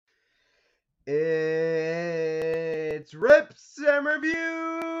It's Rips and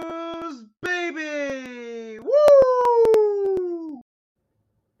Reviews, baby! Woo!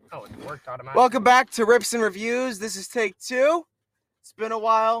 Oh, it worked automatically. Welcome back to Rips and Reviews. This is take 2. It's been a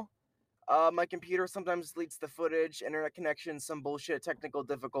while. My computer sometimes deletes the footage, internet connection, some bullshit, technical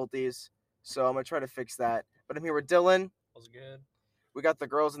difficulties. So I'm going to try to fix that. But I'm here with Dylan. Was good. We got the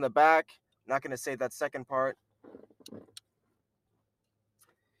girls in the back. Not going to say that second part.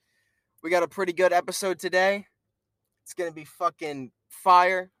 We got a pretty good episode today. It's going to be fucking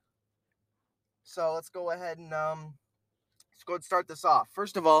fire. So let's go ahead and start this off.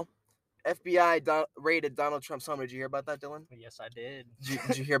 First of all, FBI raided Donald Trump's home. Did you hear about that, Dylan? Yes, I did.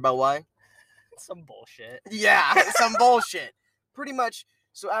 Did you hear about why? Some bullshit. Yeah, some bullshit. Pretty much.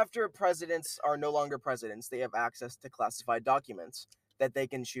 So after presidents are no longer presidents, they have access to classified documents that they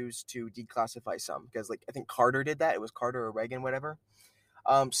can choose to declassify some. Because, I think Carter did that. It was Carter or Reagan, whatever.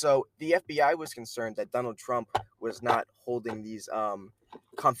 So the FBI was concerned that Donald Trump was not holding these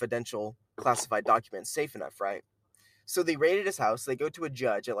confidential classified documents safe enough, right? So they raided his house. They go to a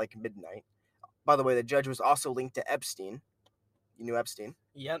judge at midnight. By the way, the judge was also linked to Epstein. You knew Epstein?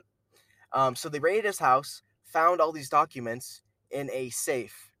 Yep. So they raided his house, found all these documents in a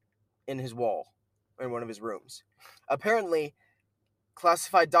safe in his wall, in one of his rooms. Apparently,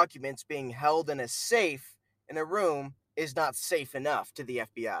 classified documents being held in a safe in a room is not safe enough to the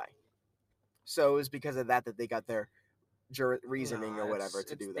FBI. So it was because of that they got their reasoning or whatever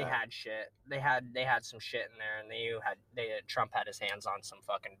to do that. They had shit. They had some shit in there, and Trump had his hands on some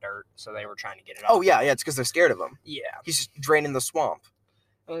fucking dirt, so they were trying to get it off. Oh yeah, it's because they're scared of him. Yeah. He's just draining the swamp.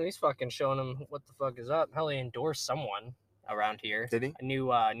 I mean, he's fucking showing them what the fuck is up. Hell, he endorsed someone around here. Did he? A new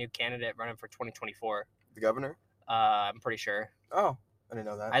candidate running for 2024. The governor? I'm pretty sure. Oh, I didn't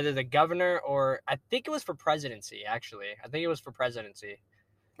know that. Either the governor or I think it was for presidency, actually. I think it was for presidency.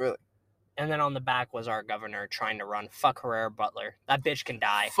 Really? And then on the back was our governor trying to run. Fuck Herrera Butler. That bitch can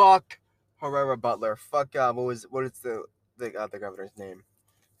die. Fuck Herrera Butler. Fuck, what is the governor's name?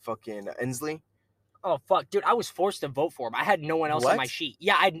 Fucking Inslee? Oh, fuck. Dude, I was forced to vote for him. I had no one else on my sheet.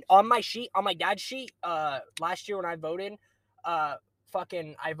 Yeah, on my dad's sheet, last year when I voted, I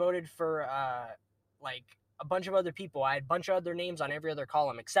voted for, a bunch of other people. I had a bunch of other names on every other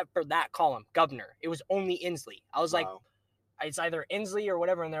column, except for that column, governor. It was only Inslee. I was like, it's either Inslee or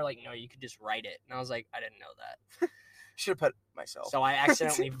whatever, and they're like, no, you could just write it. And I was like, I didn't know that. Should have put myself. So I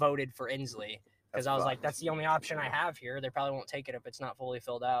accidentally voted for Inslee, because I was like, that's the only option I have here. They probably won't take it if it's not fully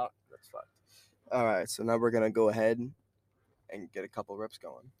filled out. That's fucked. All right, so now we're going to go ahead and get a couple rips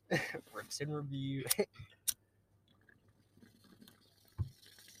going. Rips and review.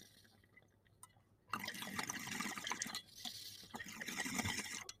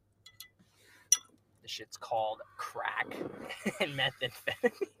 This shit's called crack and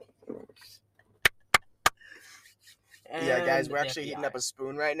methamphetamine. Yeah, guys, we're actually heating up a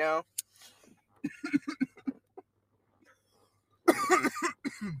spoon right now.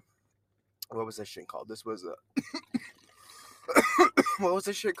 What was this shit called? This was a... What was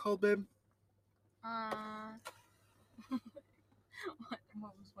this shit called, babe?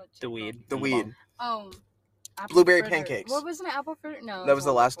 The weed. The weed. Oh. Blueberry fritter. pancakes. What wasn't it? Apple fritter? No. That was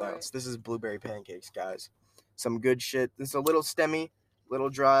the last ounce. This is blueberry pancakes, guys. Some good shit. This is a little stemmy, little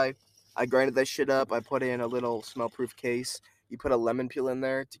dry. I grinded that shit up. I put it in a little smell-proof case. You put a lemon peel in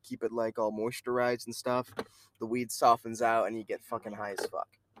there to keep it all moisturized and stuff. The weed softens out and you get fucking high as fuck.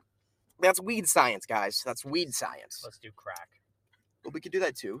 That's weed science, guys. That's weed science. Let's do crack. Well, we could do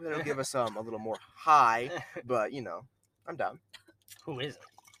that too. It'll give us a little more high, but I'm down. Who is it?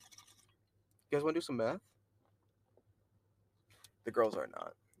 You guys want to do some math? The girls are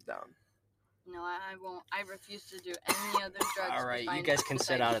not down. No, I won't. I refuse to do any other drugs. All right, you guys can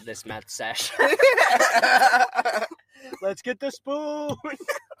sit out of this meth sesh. Let's get the spoon.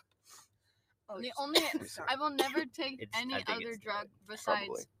 I will never take any other drug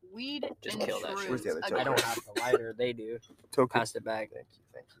besides weed Just and kill that shit. Where's the other shrooms. token? I don't have the lighter. They do. Token. Pass it back. Thank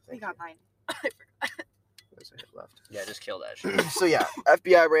you. We got mine. There's a hit left. Yeah, just kill that shit. So yeah,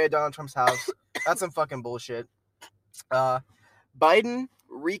 FBI raided Donald Trump's house. That's some fucking bullshit. Biden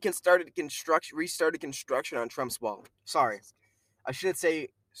restarted construction on Trump's wall. Sorry, I should say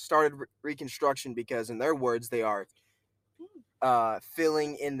started reconstruction because in their words they are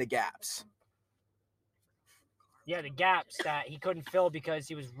filling in the gaps. Yeah, the gaps that he couldn't fill because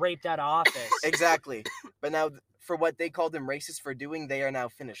he was raped out of office. Exactly. But now, for what they called him racist for doing, they are now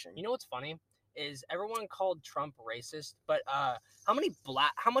finishing. You know what's funny? Is everyone called Trump racist, but how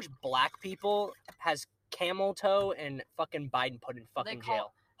much black people has Camel Toe and fucking Biden put in fucking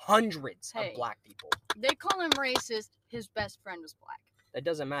jail? Hundreds of black people. They call him racist. His best friend was black. That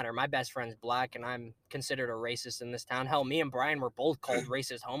doesn't matter. My best friend's black, and I'm considered a racist in this town. Hell, me and Brian were both called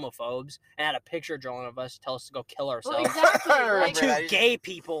racist homophobes, and had a picture drawn of us to tell us to go kill ourselves. Well, exactly. By two gay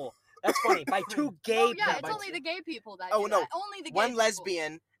people. That's funny. By two gay people. Yeah, it's only the gay people that Oh, do no. that. Only the gay One people.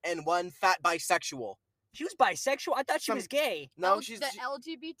 lesbian and one fat bisexual. She was bisexual? I thought she was gay. No, The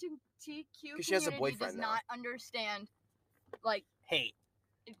LGBTQ she has a community boyfriend does now. not understand, like, Hate.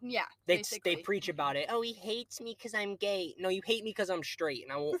 yeah, They basically. preach about it. Oh, he hates me because I'm gay. No, you hate me because I'm straight,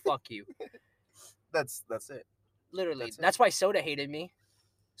 and I won't fuck you. That's it. Literally. That's why Soda hated me.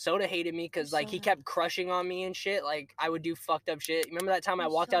 Soda hated me because, like, he kept crushing on me and shit. Like, I would do fucked up shit. Remember that time I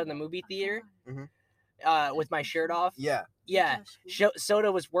walked out of the movie theater with my shirt off? Yeah. Yeah.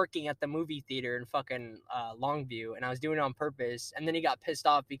 Soda was working at the movie theater in fucking Longview, and I was doing it on purpose. And then he got pissed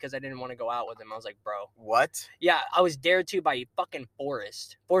off because I didn't want to go out with him. I was like, bro. What? Yeah, I was dared to by fucking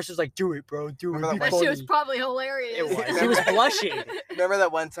Forrest. Forrest was like, do it, bro. Do it. That shit was probably hilarious. It was. He was blushing. Remember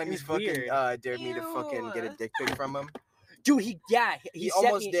that one time you was fucking weird. dared me to fucking get a dick pic from him? Dude, he sent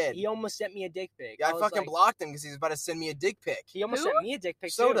almost did. He almost sent me a dick pic. Yeah, I fucking blocked him because he was about to send me a dick pic. He almost sent me a dick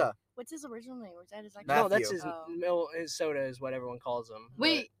pic Soda. What's his original name? Was that his like? No, that's Matthew. his Soda is what everyone calls him.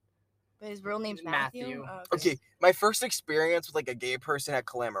 Wait, but his real name's Matthew. Okay, my first experience with like a gay person at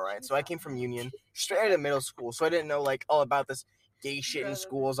Kalama, right? So I came from Union, straight out of middle school, so I didn't know like all about this gay shit in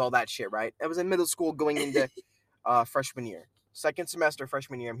schools, all that shit, right? I was in middle school going into freshman year, second semester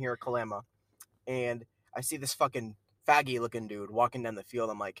freshman year. I'm here at Kalama, and I see this fucking faggy-looking dude walking down the field.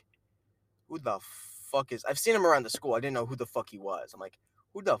 I'm like, who the fuck is? I've seen him around the school. I didn't know who the fuck he was. I'm like,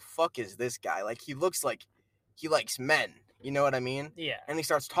 who the fuck is this guy? Like, he looks like he likes men. You know what I mean? Yeah. And he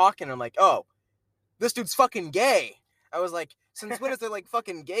starts talking. I'm like, oh, this dude's fucking gay. I was like, since when is there like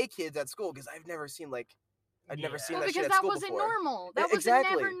fucking gay kids at school? Because I've never seen like, I'd never seen that shit at school wasn't before. normal. That was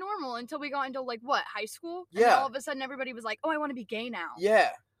never normal until we got into like what, high school? And Yeah. all of a sudden everybody was like, oh, I want to be gay now. Yeah.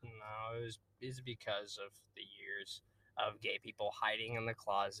 No, it's because of the years of gay people hiding in the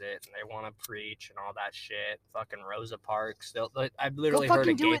closet, and they want to preach and all that shit. Fucking Rosa Parks. I've literally heard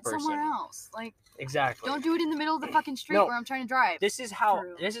a gay person. Somewhere else. Like, exactly. Don't do it in the middle of the fucking street where I'm trying to drive. This is how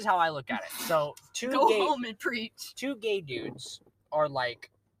I look at it. So go home and preach. Two gay dudes are like,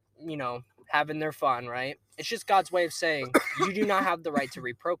 you know, having their fun, right? It's just God's way of saying you do not have the right to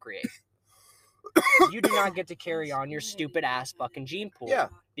reprocreate. You do not get to carry on your stupid ass fucking gene pool. Yeah.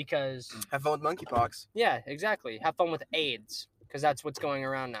 Because have fun with monkeypox. Yeah, exactly. Have fun with AIDS, because that's what's going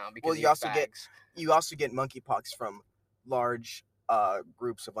around now. Because you also get monkeypox from large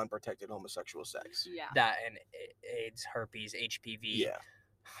groups of unprotected homosexual sex. Yeah. That and AIDS, herpes, HPV. Yeah.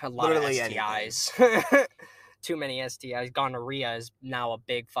 A lot of STIs. Too many STIs. Gonorrhea is now a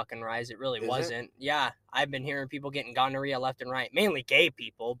big fucking rise. It really wasn't. Yeah, I've been hearing people getting gonorrhea left and right. Mainly gay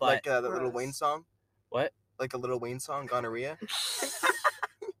people, but like the Lil Wayne song. What? Like a Lil Wayne song, gonorrhea.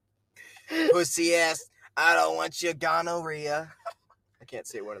 Pussy ass, I don't want your gonorrhea. I can't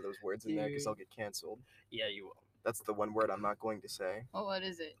say one of those words in there because I'll get canceled. Yeah, you will. That's the one word I'm not going to say. Oh, what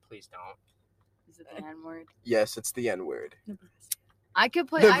is it? Please don't. Is it the N word? Yes, it's the N word. I could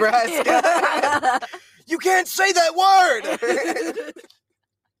play Nebraska. You can't say that word. That's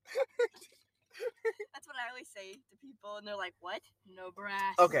what I always say to people, and they're like, "What?"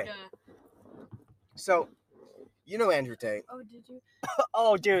 Nebraska. Okay. So, you know Andrew Tate. Oh, did you?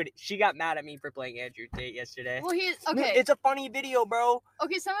 Oh, dude, she got mad at me for playing Andrew Tate yesterday. Well, he's okay. It's a funny video, bro.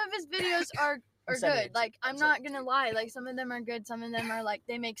 Okay, some of his videos are good. Like, I'm not gonna lie. Like, some of them are good. Some of them are like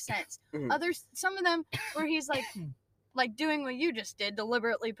they make sense. Mm-hmm. Some of them where he's like doing what you just did,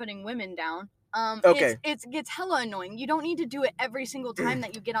 deliberately putting women down. Okay. It gets hella annoying. You don't need to do it every single time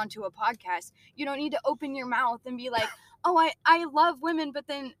that you get onto a podcast. You don't need to open your mouth and be like, "Oh, I love women," but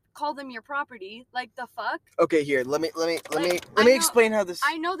then call them your property. Like, the fuck? Okay, here. Let me explain how this.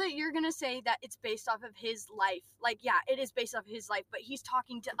 I know that you're gonna say that it's based off of his life. Like, yeah, it is based off of his life, but he's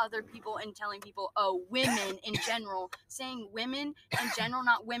talking to other people and telling people, "Oh, women in general," saying women in general,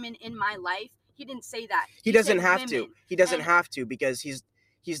 not women in my life. He didn't say that. He doesn't have to. He doesn't have to because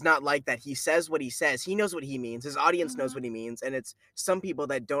he's not like that. He says what he says. He knows what he means. His audience knows what he means. And it's some people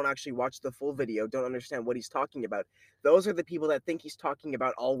that don't actually watch the full video, don't understand what he's talking about. Those are the people that think he's talking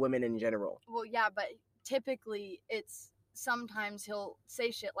about all women in general. Well, yeah, but typically it's sometimes he'll say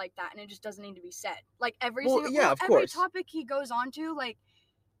shit like that and it just doesn't need to be said. Like every topic he goes on to, like,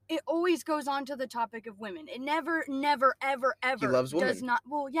 it always goes on to the topic of women. It never, ever, ever He loves women. does not.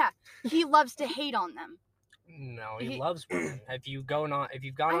 Well, yeah, he loves to hate on them. No, he loves women. If you've gone on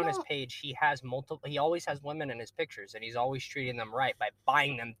his page, he has multiple. He always has women in his pictures, and he's always treating them right by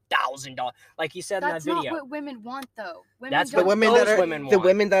buying them $1,000. Like he said in that video. That's not what women want, though. That's the what women those that are women the want.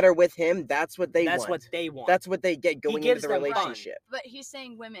 women that are with him. That's what they want. That's what they want. That's what they get going into the them fun. relationship. But he's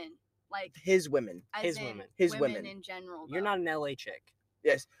saying women, like His women. as His in women. His women women. in general. You're though. not an LA chick.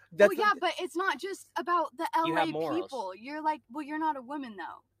 Yes. Well, yeah, but it's not just about the You LA have morals. people. You're like, well, you're not a woman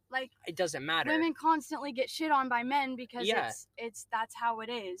though. Like It doesn't matter. women constantly get shit on by men because Yeah. it's that's how it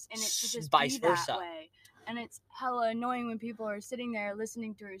is, and it should just Vice be versa. that way. And it's hella annoying when people are sitting there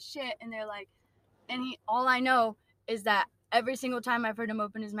listening to his shit, and they're like, all I know is that every single time I've heard him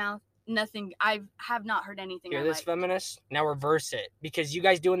open his mouth, nothing. I have not heard anything. Hear I this, like. feminists? Now reverse it. Because you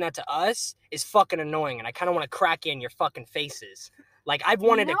guys doing that to us is fucking annoying, and I kind of want to crack you in your fucking faces. Like, I've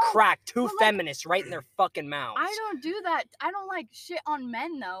wanted to No, crack two but, like, feminists right in their fucking mouths. I don't do that. I don't like shit on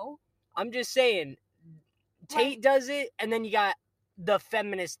men though. I'm just saying, Tate does it, and then you got the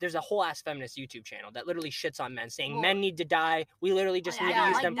feminist. There's a whole ass feminist YouTube channel that literally shits on men, saying Well, men need to die. We literally just need to Yeah,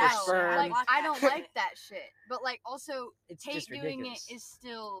 use like, them no, for sperm. Like, I don't like that shit. But like also It's Tate just doing ridiculous. it is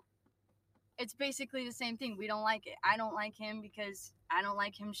still. It's basically the same thing. We don't like it. I don't like him because I don't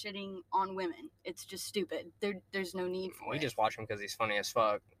like him shitting on women. It's just stupid. There's no need for We it. just watch him because he's funny as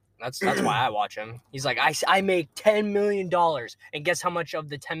fuck. That's why I watch him. He's like, I make $10 million, and guess how much of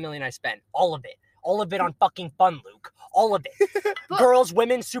the $10 million I spent? All of it. All of it on fucking fun, Luke. All of it. But- Girls,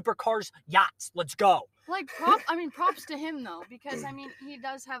 women, supercars, yachts. Let's go. Like props to him though, because I mean he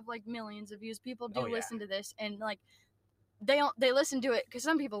does have like millions of views. People do Oh, yeah. listen to this, and like they listen to it because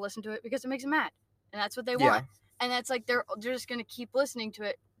some people listen to it because it makes them mad, and that's what they Yeah. want. And that's like they're just gonna keep listening to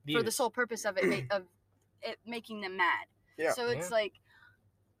it for the Views. sole purpose of it making them mad. Yeah. So it's Yeah. like,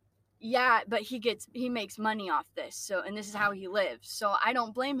 yeah, but he makes money off this. So, and this is how he lives. So I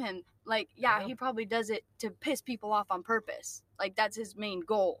don't blame him. Like, yeah, Yeah. he probably does it to piss people off on purpose. Like that's his main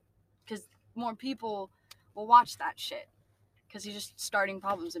goal, because more people will watch that shit. Because he's just starting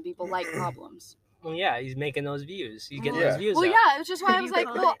problems, and people like problems. Well, yeah, he's making those views. He's getting Yeah. those views Well, up. yeah, it's just why I was like,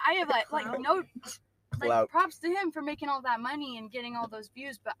 Clout. well, I have like no. Like, Clout. props to him for making all that money and getting all those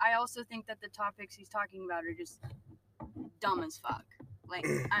views, but I also think that the topics he's talking about are just dumb as fuck. Like,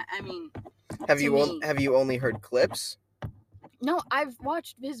 I mean, Have to you me. have you only heard clips? no, I've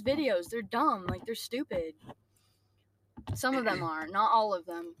watched his videos. They're dumb. Like, they're stupid. Some of them are, not all of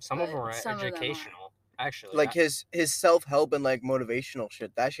them. Some of but them are some of them are. educational, actually. Like his self-help and like motivational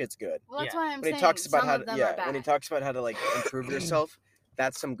shit. That shit's good. Well, that's Yeah. why I'm When saying he talks about some how of them to, are bad. when he talks about how to like improve yourself,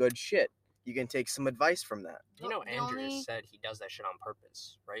 that's some good shit. You can take some advice from that. You know, the Andrew only- said he does that shit on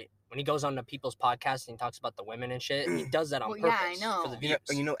purpose, right? When he goes on to people's podcasts and he talks about the women and shit, he does that on Well, purpose yeah, I know. for the You know,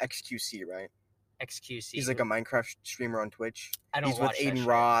 views. you know XQC, right? XQC. He's like a Minecraft streamer on Twitch. I don't He's with watch that Aiden shit.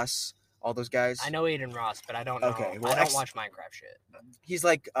 Ross, all those guys. I know Aiden Ross, but I don't know. Okay, well, I don't X- watch Minecraft shit. He's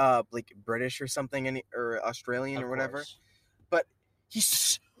like British or something, or Australian Of or whatever. course. But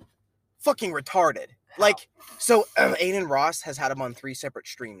he's fucking retarded. How? Like, so Aiden Ross has had him on 3 separate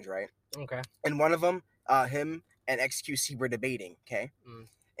streams, right? Okay. And one of them, him and XQC were debating, okay? Mm.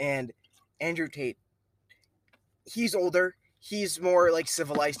 And Andrew Tate, he's older, he's more like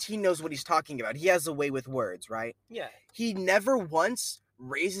civilized, he knows what he's talking about. He has a way with words, right? Yeah. He never once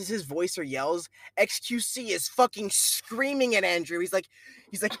raises his voice or yells. XQC is fucking screaming at Andrew. He's like,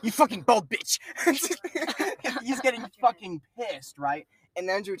 you fucking bald bitch. He's getting fucking pissed, right? And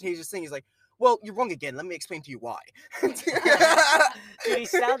Andrew Tate's just saying, he's like, well, you're wrong again. Let me explain to you why. Dude, he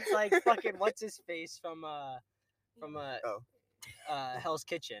sounds like fucking what's his face from Hell's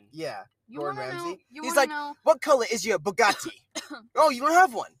Kitchen. Yeah. You Gordon wanna know? Ramsay? You He's wanna like, know? what color is your Bugatti? Oh, you don't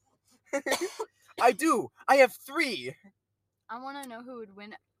have one. I do. I have 3. I want to know who would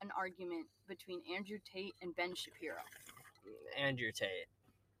win an argument between Andrew Tate and Ben Shapiro. Andrew Tate.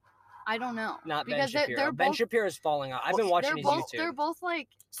 I don't know. Not Ben because Shapiro. They're Ben both, Shapiro's falling out. I've been watching his YouTube. They're both like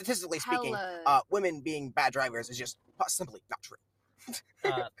Statistically speaking, hella. women being bad drivers is just simply not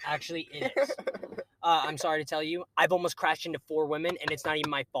true. Actually, it is. I'm sorry to tell you, I've almost crashed into 4 women, and it's not even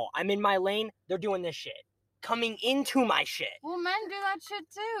my fault. I'm in my lane. They're doing this shit. Coming into my shit. Well, men do that shit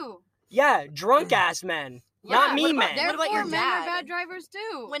too. Yeah, drunk ass men. Not Yeah, me, what about- men. What about Therefore, your men are dad? bad drivers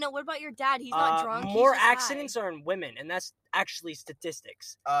too. Wait, no, what about your dad? He's not drunk. he's More just high. accidents are in women, and that's actually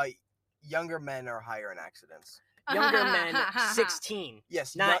statistics. Younger men are higher in accidents. Younger men, 16.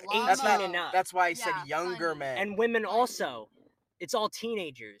 Yes, Not young- that's 18 not- and up. That's why I said Yeah, younger funny. men. And women also. It's all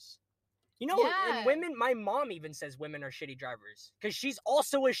teenagers. You know, Yeah. and women, my mom even says women are shitty drivers. Because she's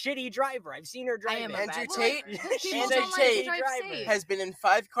also a shitty driver. I've seen her drive. am a Andrew bad Tate, driver. Well, she's people a don't like to Tate drive driver. safe. has been in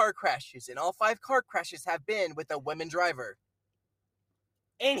 5 car crashes, and all 5 car crashes have been with a women driver.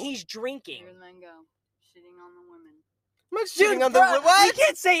 And he's drinking. Here the men go. shitting on the women. I'm not Dude, shitting on bro, the what? we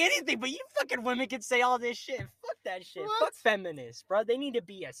can't say anything, but you fucking women can say all this shit. Fuck that shit. What? Fuck feminists, bro. They need to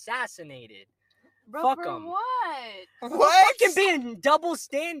be assassinated. Bro, Fuck for 'em. what? What? Fucking being double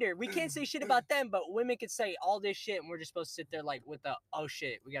standard. We can't say shit about them, but women can say all this shit, and we're just supposed to sit there like with the oh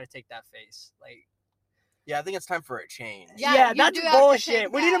shit, we gotta take that face. Like, Yeah, I think it's time for a change. Yeah, you that's do have to bullshit.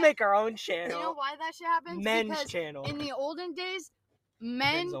 take We need to that. make our own You channel. know why that shit happens? Men's Because channel. in the olden days,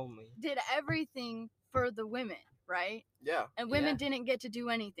 Men's men only. did everything for the women, right? Yeah. And women Yeah. didn't get to do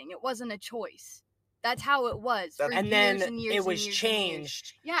anything. It wasn't a choice. That's how it was for And years then and years it was and years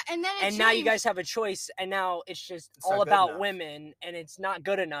changed. And, years. Yeah, and then it And now you changed. guys have a choice, and now it's just It's all not good about enough. women, and it's not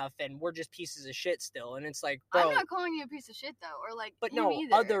good enough, and we're just pieces of shit still. And it's like, bro, I'm not calling you a piece of shit though, or like. but him no,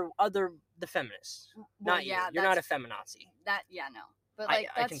 either. other the feminists, Well, not you. yeah, You're not a that's- feminazi. That yeah no, but like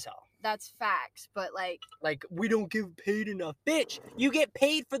I can tell. that's facts. But like Like, we don't get paid enough, bitch. You get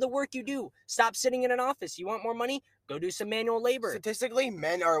paid for the work you do. Stop sitting in an office. You want more money? Go do some manual labor. Statistically,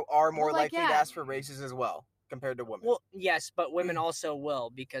 men are more Well, like, likely to yeah. ask for raises as well compared to women. Well, yes, but women also will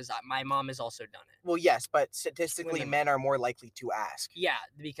because my mom has also done it. Well, yes, but statistically, Women. men are more likely to ask. Yeah,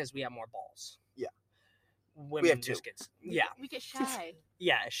 because we have more balls. Yeah. Women have just two. gets yeah, we get shy,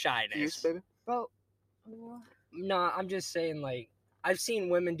 yeah, shyness. baby. bro. No, I'm just saying, like, I've seen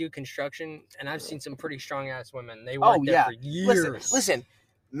women do construction, and I've seen some pretty strong ass women. They Oh, work there yeah. for years. Listen.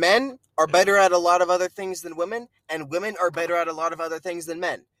 Men are better at a lot of other things than women, and women are better at a lot of other things than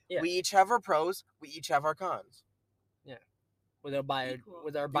men. Yeah. We each have our pros. We each have our cons. with our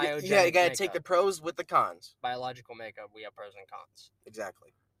Equal. biogenic Yeah, you gotta makeup, take the pros with the cons. biological makeup. We have pros and cons.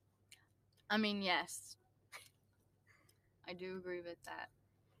 Exactly. I mean, yes, I do agree with that.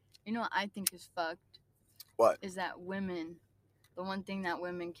 You know what I think is fucked? What? Is that women? The one thing that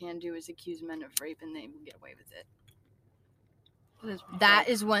women can do is accuse men of rape, and they will get away with it. That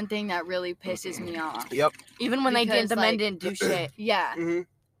is one thing that really pisses me off. Yep. Even when Because, the men like- didn't do shit. Yeah. Mm-hmm.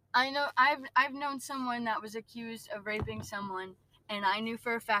 I know I've known someone that was accused of raping someone, and I knew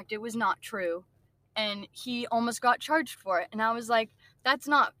for a fact it was not true, and he almost got charged for it. And I was like,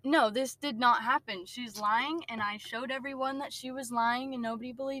 this did not happen. She's lying, and I showed everyone that she was lying, and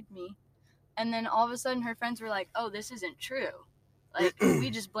nobody believed me. And then all of a sudden her friends were like, oh, this isn't true. Like, we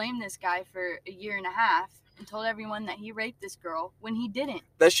just blamed this guy for a year and a half and told everyone that he raped this girl when he didn't.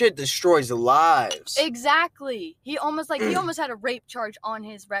 That shit destroys lives. Exactly. He almost had a rape charge on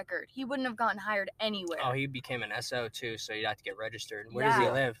his record. He wouldn't have gotten hired anywhere. Oh, he became an SO too, so you'd have to get registered. Where does he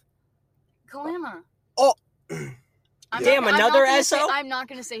Yeah. live? Kalama. Oh. Damn, another SO? I'm not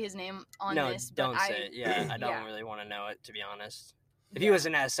gonna say his name on No, this. But don't say it. Yeah, I don't yeah. really want to know it, to be honest. If he was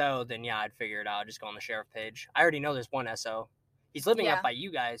an SO, then yeah, I'd figure it out. I'd just go on the sheriff page. I already know there's one SO. He's living Yeah. up by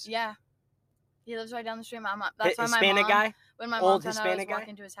you guys. Yeah. He lives right down the street. That's why my Hispanic mom, guy? when my Old mom found out I was Hispanic guy?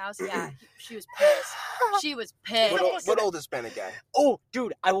 walking to his house, yeah, she was pissed. She was pissed. What old Hispanic guy? Oh,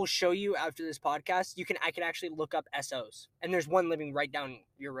 dude, I will show you after this podcast. I can actually look up SOs, and there's one living right down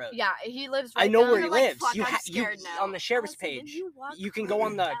your road. Yeah, he lives right I know down where he the, like, lives. fuck, You I'm you scared now. on the sheriff's page. You can go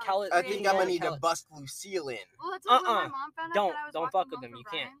on the I think I'm gonna need to bust Lucille in. Well, that's what when my Uh-uh. mom found out Don't that I was don't walking fuck with home him. from You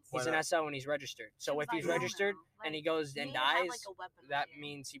can't. Brian's. He's Why an SO and he's registered. So if he's registered and he goes and dies, that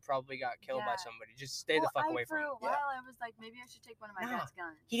means he probably got killed by Yeah. somebody. Just stay the fuck away from him. For a while, I was like, maybe I should take one of my No, dad's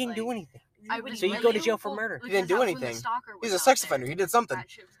guns. He didn't do Like, anything. I was So you go to really- jail for well, murder. He didn't do because when the anything. stalker was He's a out sex there, offender. He did something that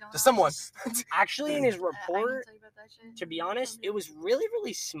shit was going to on. someone. Actually, in his I can report, tell you about that shit. to be honest, it was really,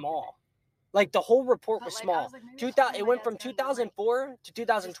 really small. Like the whole report But, was like, I small. was like, maybe I should take It my went dad's from gun, but, like, 2004 to just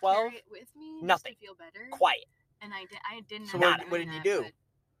 2012. carry it with me just Nothing. to feel better. Quiet. And I didn't. So end up what doing did you that, do? but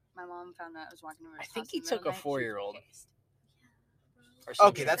My mom found out I was walking over. I his think house he in the took middle a of the night. She was 4-year-old. pissed. Or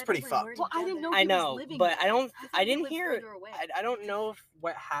something. Okay, that's pretty fucked. Well, I didn't know. I he know, was living but there. I don't. thought I he didn't lived hear. further away. I don't know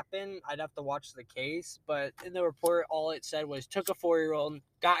what happened. I'd have to watch the case. But in the report, all it said was took a 4-year-old,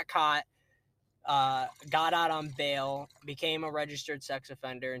 got caught, got out on bail, became a registered sex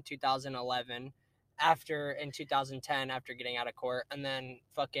offender in 2011. In 2010, after getting out of court, and then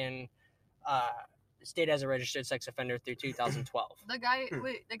fucking stayed as a registered sex offender through 2012. The guy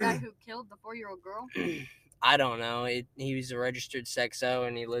who killed the 4-year-old girl. I don't know. He was a registered sexo,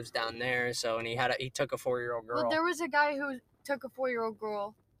 and he lives down there. So, and he took a 4-year-old girl. Well, there was a guy who took a 4-year-old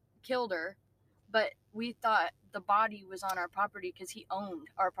girl, killed her, but we thought the body was on our property because he owned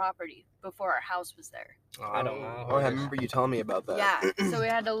our property before our house was there. I don't know. Oh, I remember you telling me about that. Yeah, so we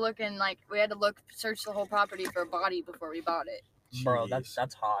had to search the whole property for a body before we bought it. Bro, Jeez.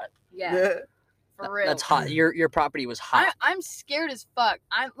 that's hot. Yeah, for real. That's hot. Your property was hot. I'm scared as fuck.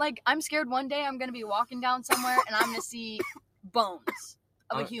 I'm scared one day I'm gonna be walking down somewhere and I'm gonna see bones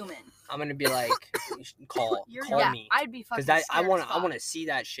of a human. I'm gonna be like, you should call Yeah, me. I'd be fucking Because scared I as fuck. want to see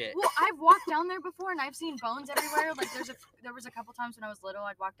that shit. Well, I've walked down there before and I've seen bones everywhere. Like there was a couple times when I was little,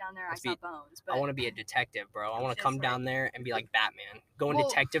 I'd walk down there, I saw bones. But I want to be a detective, bro. I want to come down there and be like Batman. Go in Well,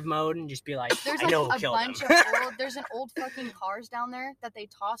 detective mode and just be like, there's I like know who a killed him. bunch of there's an old fucking cars down there that they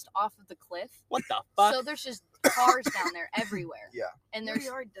tossed off of the cliff. What the fuck? So there's just cars down there everywhere. Yeah. And New there's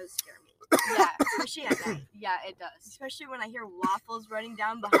York does scare me. yeah, Especially at night. yeah, it does. Especially when I hear waffles running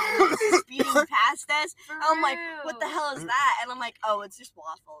down behind us, speeding past us. For I'm like, what the real. hell is that? And I'm like, oh, it's just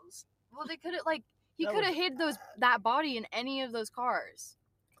waffles. Well, they could have like he That could have was- hid that body in any of those cars.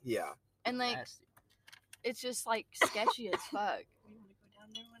 Yeah. And like Nasty. it's just like sketchy as fuck. You want to go down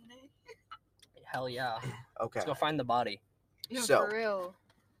there one day? Hell yeah. Okay. Let's go find the body. Yeah, So- for real.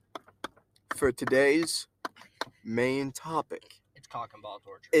 For today's main topic It's cock and ball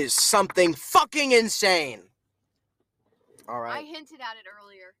torture. is something fucking insane. All I right. hinted at it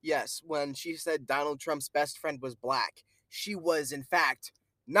earlier. Yes, when she said Donald Trump's best friend was black, she was in fact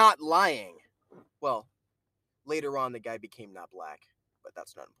not lying. Well, later on the guy became not black, but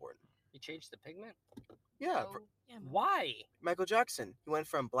that's not important. You changed the pigment? Yeah, So, Why? Michael Jackson. He went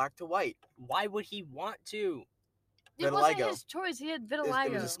from black to white. Why would he want to? it wasn't vitiligo. his choice. He had It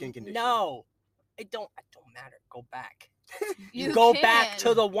vitiligo. was a skin condition. No. It don't matter. Go back. You Go can. back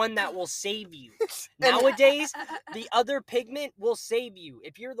to the one that will save you. Nowadays, the other pigment will save you.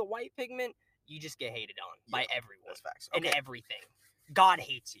 If you're the white pigment, you just get hated on by everyone That's facts. and Okay, everything. God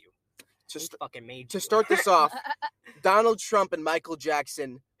hates you. to, He st- fucking made to you. start this off, Donald Trump and Michael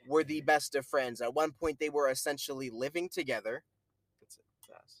Jackson were the best of friends. At one point, they were essentially living together. It's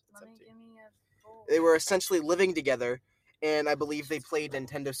Let up me to you. give me a bowl. They were essentially living together, and I believe they played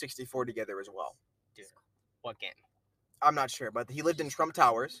Nintendo 64 together as well. Dude, what game? I'm not sure, but he lived in Trump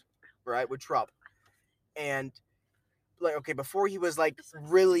Towers, right, with Trump. And, like, okay, before he was, like,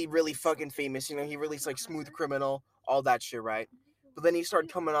 really, really fucking famous, you know, he released, like, Smooth Criminal, all that shit, right? But then he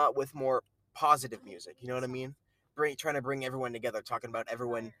started coming out with more positive music, you know what I mean? Trying to bring everyone together, talking about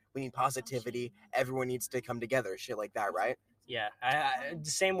everyone, we need positivity, everyone needs to come together, shit like that, right? Yeah, the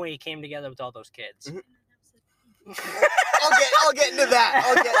same way he came together with all those kids. Mhm. I'll get into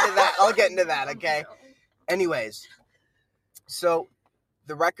that. I'll get into that, okay? Anyways, so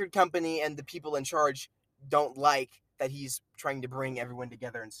the record company and the people in charge don't like that he's trying to bring everyone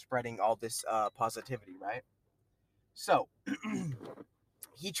together and spreading all this positivity, right? So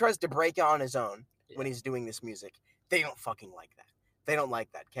he tries to break it on his own when he's doing this music. They don't fucking like that. They don't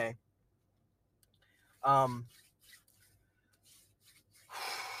like that, okay?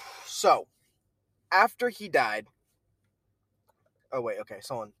 So after he died, oh wait, okay,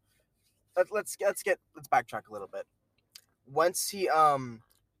 someone. Let's backtrack a little bit. Once he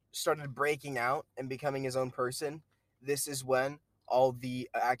started breaking out and becoming his own person, this is when all the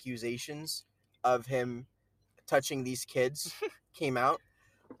accusations of him touching these kids came out.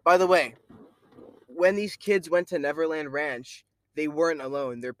 By the way, when these kids went to Neverland Ranch, they weren't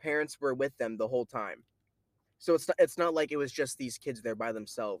alone. Their parents were with them the whole time. So it's not like it was just these kids there by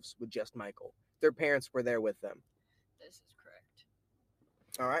themselves with just Michael. Their parents were there with them. This is correct.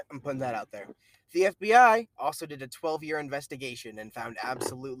 All right, I'm putting that out there. The FBI also did a 12-year investigation and found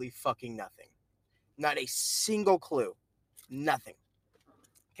absolutely fucking nothing. Not a single clue. Nothing.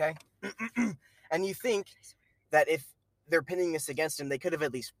 Okay? And you think that if they're pinning this against him, they could have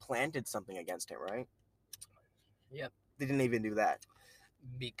at least planted something against him, right? Yep. They didn't even do that.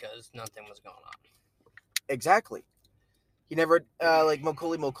 Because nothing was going on. Exactly. He never, like,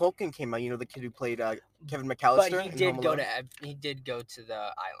 Macaulay Culkin came out, you know, the kid who played Kevin McAllister. But he in did Home go Alone. to the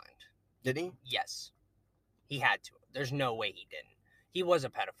island. Did he? Yes. He had to. There's no way he didn't. He was a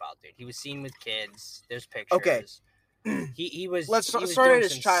pedophile, dude. He was seen with kids. There's pictures. Okay. He was. Let's he was start doing at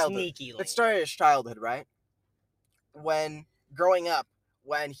his some childhood. sneaky Let's link. start at his childhood, right? When growing up,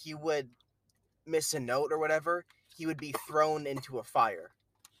 when he would miss a note or whatever, he would be thrown into a fire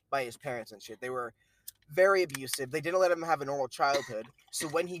by his parents and shit. They were very abusive. They didn't let him have a normal childhood. So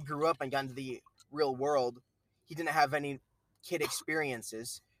when he grew up and got into the real world, he didn't have any kid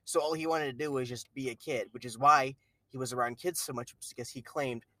experiences. So all he wanted to do was just be a kid, which is why he was around kids so much, because he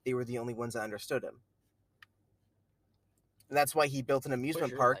claimed they were the only ones that understood him. And that's why he built an Where's amusement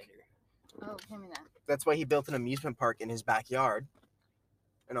your park. lighter? Oh, hand me that. That's why he built an amusement park in his backyard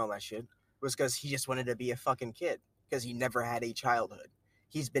and all that shit. Was because he just wanted to be a fucking kid. Because he never had a childhood.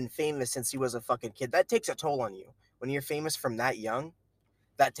 He's been famous since he was a fucking kid. That takes a toll on you. When you're famous from that young,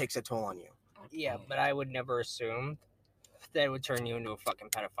 that takes a toll on you. Yeah, but I would never assume that it would turn you into a fucking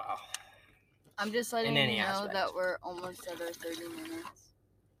pedophile. I'm just letting In any you know aspect. that we're almost at our 30 minutes.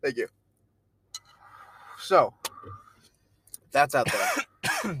 Thank you. So, that's out there.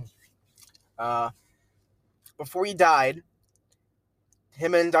 Before he died,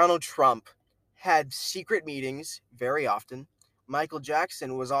 him and Donald Trump had secret meetings very often. Michael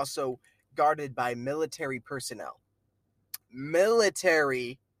Jackson was also guarded by military personnel.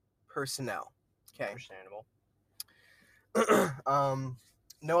 Military personnel. Okay. Understandable.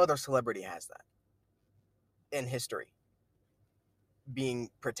 No other celebrity has that in history. Being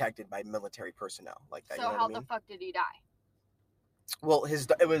protected by military personnel like that. So you know how what I mean? the fuck did he die? Well,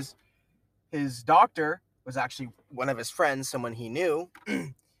 his doctor was actually one of his friends, someone he knew,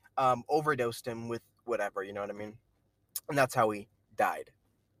 overdosed him with whatever, you know what I mean? And that's how he died.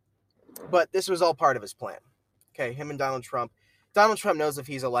 But this was all part of his plan. Okay, him and Donald Trump. Donald Trump knows if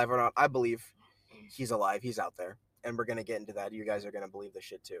he's alive or not. I believe he's alive. He's out there. And we're going to get into that. You guys are going to believe this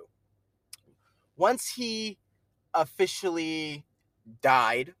shit too. Once he officially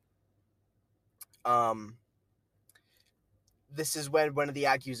died, this is when one of the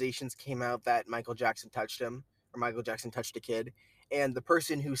accusations came out that Michael Jackson touched him, or Michael Jackson touched a kid. And the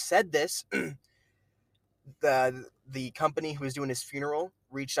person who said this, the company who was doing his funeral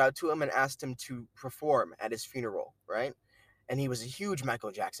reached out to him and asked him to perform at his funeral, right? And he was a huge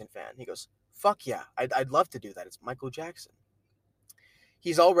Michael Jackson fan. He goes, fuck yeah, I'd love to do that. It's Michael Jackson.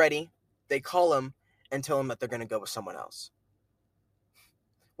 He's all ready. They call him and tell him that they're going to go with someone else.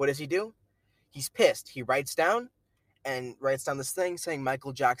 What does he do? He's pissed. He writes down this thing saying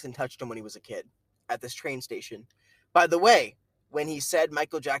Michael Jackson touched him when he was a kid at this train station. By the way, when he said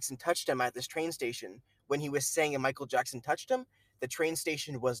Michael Jackson touched him at this train station, when he was saying Michael Jackson touched him, the train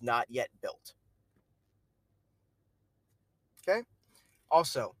station was not yet built. Okay?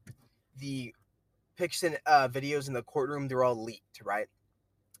 Also, the pics and videos in the courtroom, they're all leaked, right?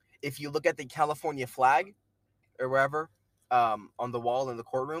 If you look at the California flag or wherever on the wall in the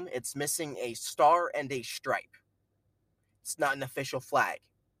courtroom, it's missing a star and a stripe. It's not an official flag,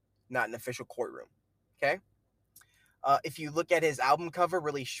 not an official courtroom. Okay? If you look at his album cover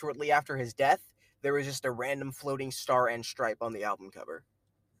really shortly after his death, there was just a random floating star and stripe on the album cover.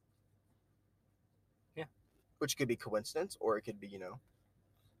 Yeah. Which could be coincidence, or it could be,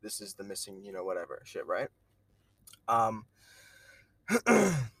 this is the missing, whatever shit, right?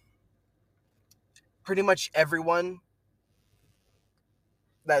 Pretty much everyone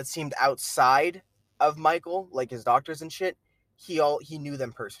that seemed outside of Michael, like his doctors and shit, he knew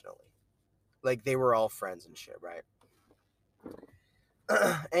them personally. Like, they were all friends and shit, right?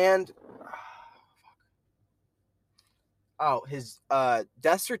 And his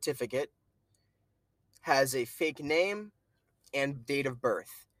death certificate has a fake name and date of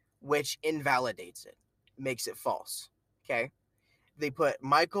birth, which invalidates it, makes it false. Okay? They put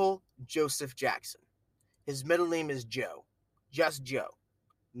Michael Joseph Jackson. His middle name is Joe. Just Joe,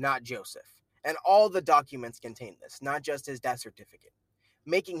 not Joseph. And all the documents contain this, not just his death certificate,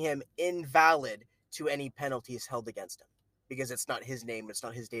 making him invalid to any penalties held against him. Because it's not his name, it's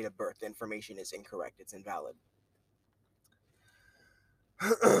not his date of birth. The information is incorrect, it's invalid.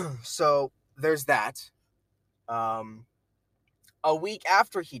 So, there's that. A week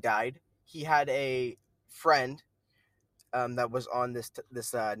after he died, he had a friend that was on this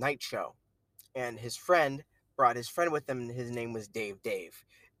night show. And his friend brought his friend with him, and his name was Dave.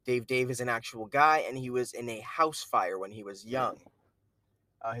 Dave is an actual guy, and he was in a house fire when he was young.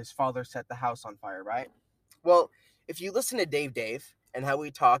 His father set the house on fire, right? Well, if you listen to Dave and how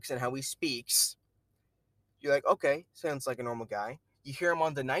he talks and how he speaks, you're like, okay, sounds like a normal guy. You hear him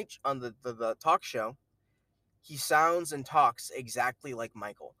on the talk show, he sounds and talks exactly like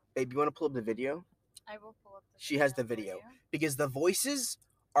Michael. Babe, you want to pull up the video? I will pull up the She has the video. Because the voices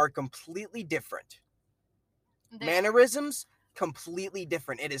are completely different. Mannerisms, completely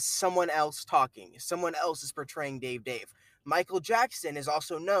different. It is someone else talking. Someone else is portraying Dave. Michael Jackson is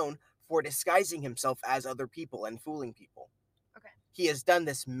also known for disguising himself as other people and fooling people. Okay. He has done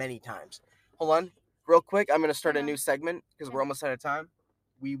this many times. Hold on. Real quick, I'm going to start a new segment because we're almost out of time.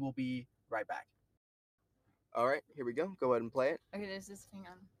 We will be right back. All right, here we go. Go ahead and play it. Okay, hang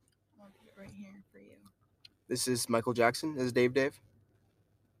on. I'll put it right here for you. This is Michael Jackson. This is Dave. Yeah.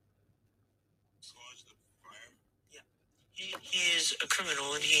 He is a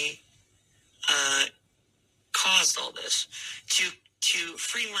criminal, and he caused all this to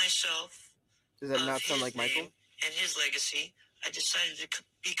free myself. Does that not sound like Michael? And his legacy. I decided to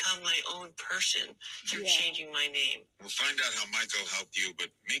become my own person through changing my name. We'll find out how Michael helped you, but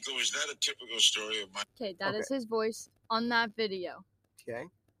Miko, is that a typical story of my... Okay, that is his voice on that video. Okay.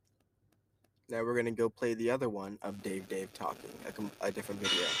 Now we're going to go play the other one of Dave talking, a different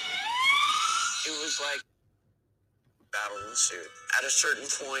video. It was like battle ensued. At a certain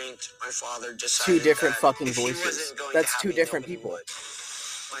point, my father decided two different that fucking if he voices. wasn't going That's to have two me, different nobody people. would.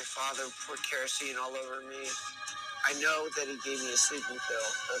 my father poured kerosene all over me. I know that he gave me a sleeping pill.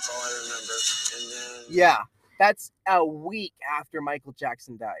 That's all I remember. And then Yeah, that's a week after Michael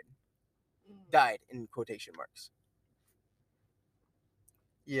Jackson died. Died in quotation marks.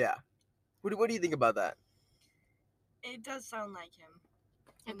 Yeah. What do you think about that? It does sound like him.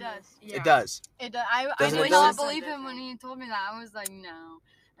 It does. Yeah. It does. I Doesn't did it not though? believe him when he told me that. I was like, no.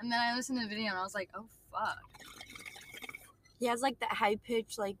 And then I listened to the video and I was like, oh fuck. He has like that high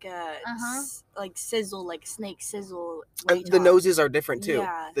pitch, like like sizzle, like snake sizzle. And the noses are different too.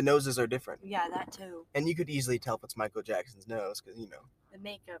 Yeah. The noses are different. Yeah, that too. And you could easily tell if it's Michael Jackson's nose because The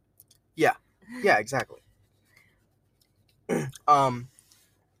makeup. Yeah, exactly. What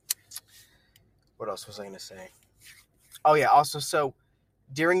else was I gonna say? Oh yeah, also so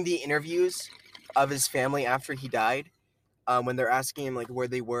during the interviews of his family after he died, when they're asking him like where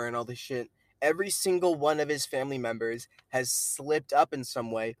they were and all this shit, every single one of his family members has slipped up in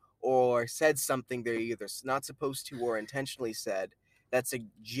some way or said something they're either not supposed to or intentionally said that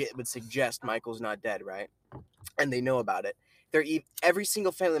would suggest Michael's not dead, right? And they know about it. Every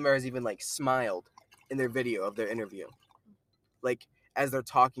single family member has even like smiled in their video of their interview, like as they're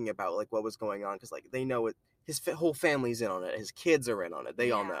talking about like what was going on, because like they know it. His whole family's in on it. His kids are in on it. They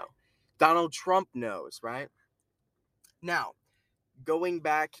all know. Donald Trump knows, right? Now, going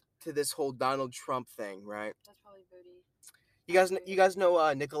back to this whole Donald Trump thing, right? That's probably Booty. You guys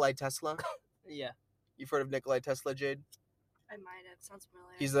know Nikolai Tesla? Yeah. You've heard of Nikolai Tesla, Jade? I might have. Sounds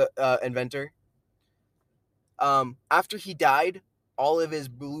familiar. He's the inventor. After he died, all of his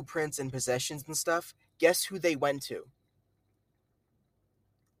blueprints and possessions and stuff, guess who they went to?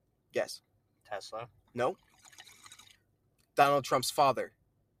 Guess. Tesla. No. Donald Trump's father.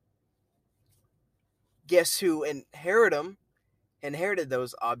 Guess who inherited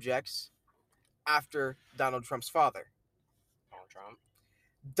those objects after Donald Trump's father? Donald Trump.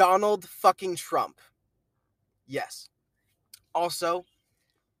 Donald fucking Trump. Yes. Also,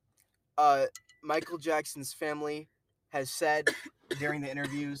 Michael Jackson's family has said during the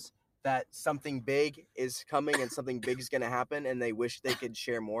interviews that something big is coming and something big is going to happen, and they wish they could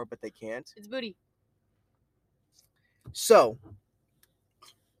share more, but they can't. It's Booty. So,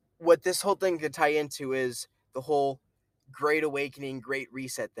 what this whole thing could tie into is the whole Great Awakening, Great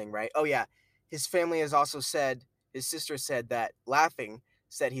Reset thing, right? Oh, yeah. His family has also said, his sister said that, laughing,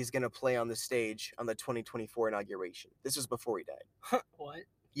 said he's going to play on the stage on the 2024 inauguration. This was before he died. What?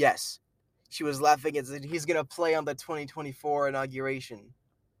 Yes. She was laughing and said he's going to play on the 2024 inauguration.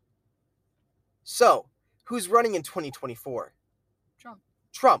 So, who's running in 2024?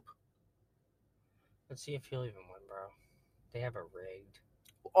 Trump. Let's see if he'll even win, bro. They have it rigged.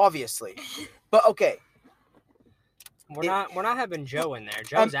 Obviously. But okay. We're not having Joe in there.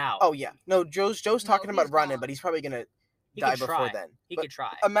 Joe's out. Oh yeah. No, Joe's talking about he's running, gone. but he's probably going to He die could before try. then. He But could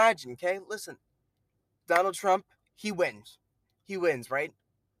try. Imagine, okay? Listen. Donald Trump, he wins. He wins, right?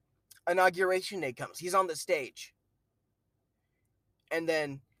 Inauguration day comes. He's on the stage. And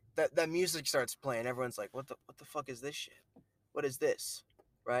then the music starts playing. Everyone's like, what the fuck is this shit? What is this?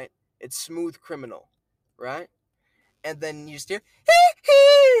 Right? It's Smooth Criminal, right? And then you just hear, hee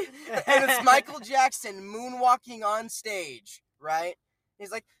hee! And it's Michael Jackson moonwalking on stage, right?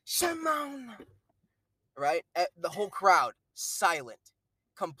 He's like, Shimon! Right? The whole crowd, silent.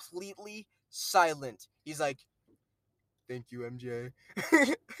 Completely silent. He's like, thank you, MJ.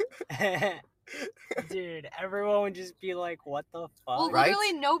 Dude, everyone would just be like, what the fuck? Well, Right?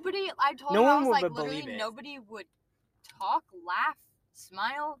 literally nobody. I told No him I one was would like, believe literally it. nobody would talk, laugh,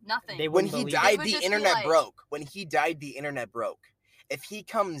 smile, nothing. They When wouldn't he believe died, it. would the just be internet like- broke. When he died, the internet broke. If he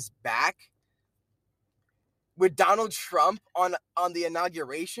comes back with Donald Trump on the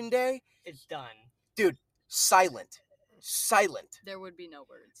inauguration day, It's done. silent. There would be no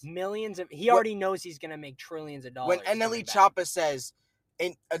words. Millions of. He already knows he's gonna make trillions of dollars. When coming NLE back. Choppa says,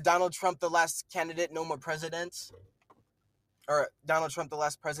 "Ain't Donald Trump the last candidate? No more presidents." Or Donald Trump the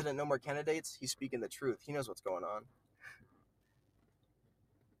last president? No more candidates. He's speaking the truth. He knows what's going on.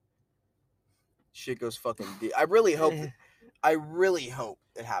 Shit goes fucking deep. I really hope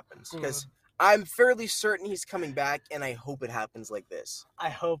it happens because I'm fairly certain he's coming back, and I hope it happens like this. I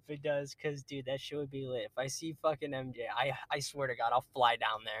hope it does, cause dude, that shit would be lit. If I see fucking MJ, I swear to God, I'll fly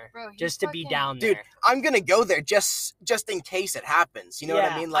down there Bro, he's just to be fucking- down Dude, there. I'm gonna go there just in case it happens. You know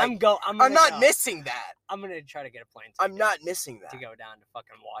what I mean? Like, I'm I'm not go. missing that. I'm gonna try to get a plane ticket I'm not missing that. to go down to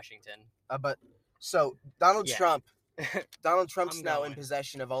fucking Washington. But so Donald Yeah. Trump, Donald Trump's I'm now going. in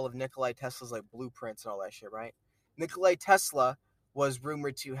possession of all of Nikolai Tesla's like blueprints and all that shit, right? Nikolai Tesla was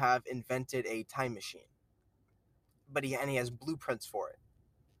rumored to have invented a time machine, but he has blueprints for it.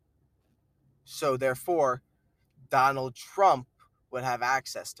 So therefore, Donald Trump would have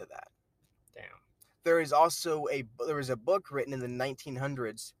access to that. Damn. There was a book written in the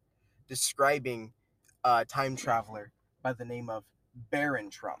 1900s describing a time traveler by the name of Baron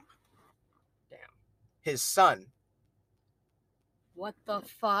Trump. Damn. His son. What the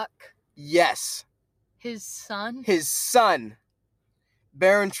fuck? Yes. His son? His son.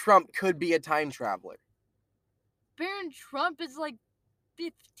 Baron Trump could be a time traveler. Baron Trump is like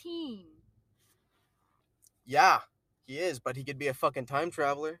 15. Yeah, he is, but he could be a fucking time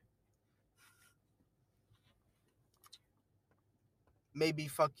traveler. Maybe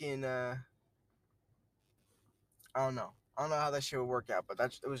fucking, I don't know. I don't know how that shit would work out, but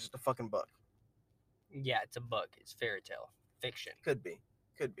it was just a fucking book. Yeah, it's a book. It's fairy tale. Fiction. Could be.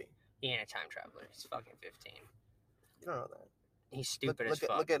 He ain't a time traveler. He's fucking 15. You don't know that. He's stupid as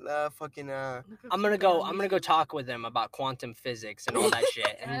fuck. Look at fucking I'm gonna go talk with him about quantum physics and all that shit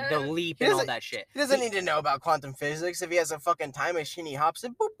and the leap and all that shit. He doesn't need to know about quantum physics. If he has a fucking time machine, he hops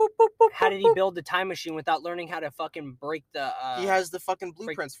in. Boop, boop, boop, boop, How did he boop. build the time machine without learning how to fucking break the? He has the fucking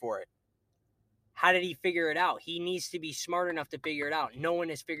blueprints for it. How did he figure it out? He needs to be smart enough to figure it out. No one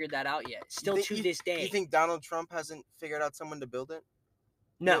has figured that out yet. Still to this day. You think Donald Trump hasn't figured out someone to build it?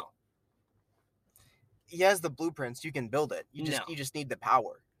 No. He has the blueprints. You can build it. You just need the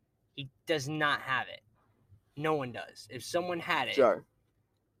power. He does not have it. No one does. If someone had it, Sure.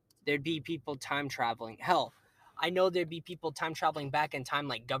 there'd be people time traveling. Hell, I know there'd be people time traveling back in time,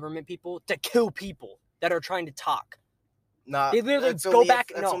 like government people, to kill people that are trying to talk. Nah, They literally that's go only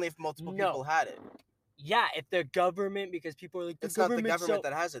back. That's only if multiple people had it. Yeah, if the government, because people are like, It's not the government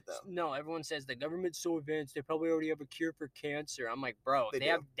that has it, though. No, everyone says the government's so advanced, they probably already have a cure for cancer. I'm like, bro, if They they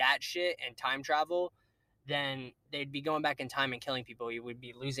do. have that shit and time travel, then they'd be going back in time and killing people. You would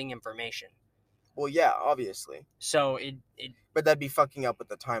be losing information. Well, yeah, obviously. So But that'd be fucking up with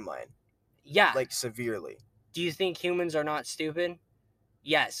the timeline. yeah. Like, severely. Do you think humans are not stupid?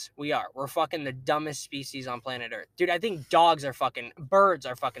 Yes, we are. We're fucking the dumbest species on planet Earth. Dude, I think birds are fucking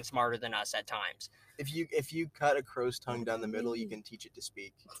smarter than us at times. If you cut a crow's tongue down the middle, you can teach it to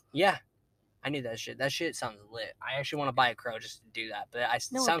speak. Yeah. I knew that shit. That shit sounds lit. I actually want to buy a crow just to do that, but it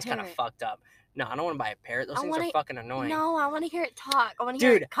sounds kind of fucked up. No, I don't want to buy a parrot. Those things are fucking annoying. No, I want to hear it talk. I want to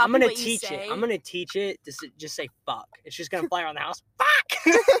hear Dude, it copy I'm gonna what you teach say. it. I'm gonna teach it to just say fuck. It's just gonna fly around the house.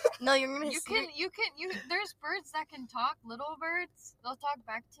 Fuck. No, you're gonna. You can. There's birds that can talk. Little birds, they'll talk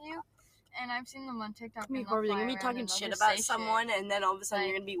back to you. And I've seen them on TikTok. You're and they'll gonna fly be around talking and they'll shit just about say someone, shit. and then all of a sudden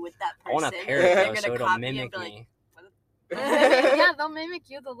you're gonna be with that I want person. a and parrot they're though, gonna so it'll copy and mimic be like, me. Yeah, they'll mimic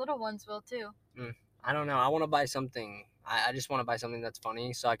you. The little ones will too. I don't know. I want to buy something. I just want to buy something that's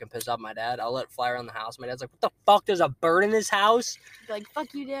funny so I can piss off my dad. I'll let it fly around the house. My dad's like, what the fuck? There's a bird in this house? Be like,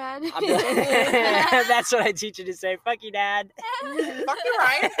 fuck you, Dad. I'll be like, that's what I teach you to say. Fuck you, Dad. Fuck you,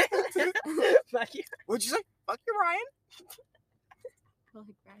 Ryan. Fuck you. What'd you say? Fuck you, Ryan. Like,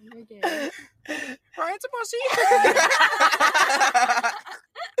 Ryan, you're gay. Ryan's a pussy.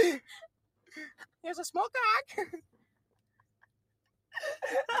 He has a small cock.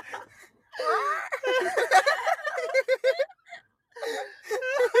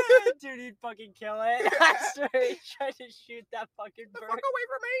 Dude, he'd fucking kill it. I swear he tried to shoot that fucking bird. Fuck away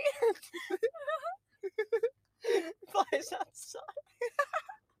from me. Flies outside.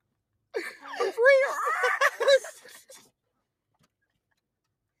 I'm free.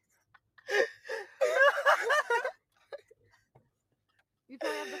 We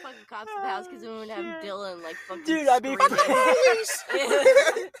probably have the fucking cops at the house because we would have Dylan like fucking. Dude, I'd be screaming. Police.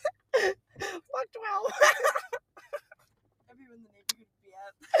 Fuck 12. Everyone in the neighborhood would be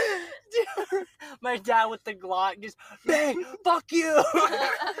up. Dude, my dad with the Glock just bang, fuck you.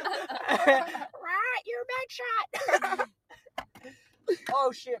 Right, you're a bad shot.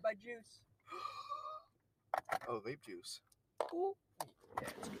 Oh shit, my juice. Oh, vape juice. Cool. Yeah,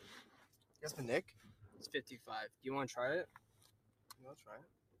 it's good. That's for Nick. It's 55. Do you want to try it? I'll try it.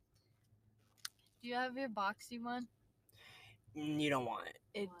 Do you have your boxy one? You don't want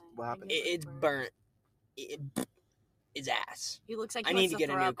it. What happened? It's burnt. It's ass. He looks like I he need wants to to get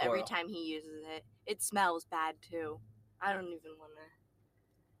a throw new up every coil. time he uses it. It smells bad too. I don't even want to.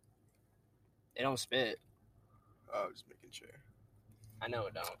 They don't spit. Oh, just making sure. I know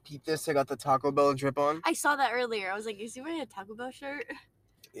it don't. Peep this. I got the Taco Bell drip on. I saw that earlier. I was like, is he wearing a Taco Bell shirt?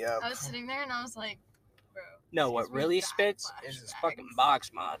 Yeah. I was sitting there and I was like, bro. No, what Excuse me, really God, spits is this flashbacks. fucking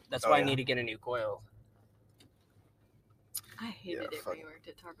box mod. That's Oh, why I yeah. need to get a new coil. I hated Yeah, it fuck. when you worked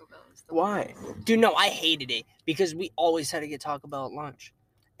at Taco Bell. It was the Why? worst. Dude, no, I hated it because we always had to get Taco Bell at lunch.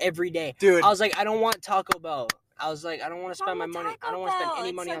 Every day. Dude. I was like, I don't want Taco Bell. I was like, I don't want to What's spend my wrong with money. I Taco don't want to spend Bell? any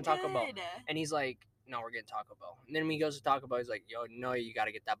It's money so on Taco Bell. good. And he's like, no, we're getting Taco Bell. And then when he goes to Taco Bell, he's like, yo, no, you got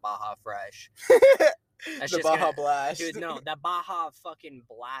to get that Baja Fresh. That's The just Baja gonna, Blast. dude. No, that Baja fucking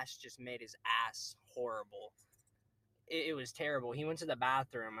blast just made his ass horrible. It was terrible. He went to the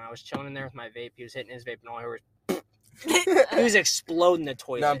bathroom. I was chilling in there with my vape. He was hitting his vape, and all I heard was he was exploding the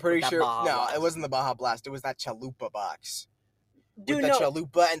toilet. No, I'm pretty with that sure. Baja No, Blast. it wasn't the Baja Blast. It was that chalupa box. Dude, With the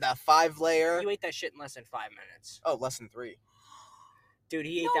chalupa and the 5-layer. You ate that shit in less than 5 minutes. Oh, less than 3. Dude,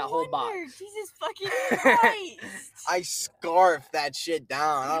 he ate that whole box. Jesus fucking Christ. I scarf that shit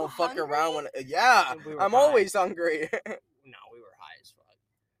down. I You don't fuck hungry? around when. Yeah, We were I'm high. always hungry. No, we were high as fuck.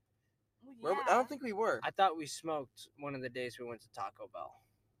 Where- I don't think we were. I thought we smoked one of the days we went to Taco Bell.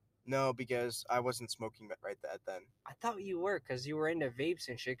 No, because I wasn't smoking right then. I thought you were, because you were into vapes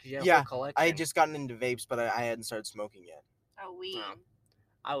and shit, because you had a Yeah, whole collection. I had just gotten into vapes, but I hadn't started smoking yet. Oh, weed. No.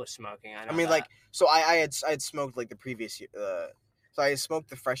 I was smoking. I know I mean, that. like, so I had smoked like the previous year. So I smoked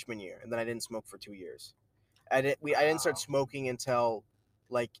the freshman year, and then I didn't smoke for 2 years. I didn't start Wow. smoking until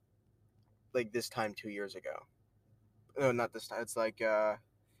like this time 2 years ago. No, not this time. It's like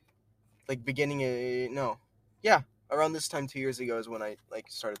beginning. No, yeah, around this time 2 years ago is when I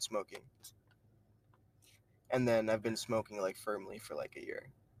like started smoking, and then I've been smoking like firmly for like a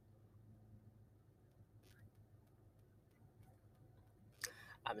year.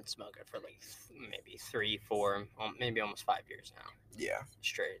 I've been smoking for like maybe 3, 4, maybe almost 5 years now. Yeah.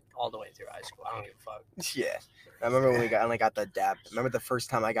 Straight, all the way through high school. I don't give a fuck. Yeah. I remember when we got the dab. Remember the first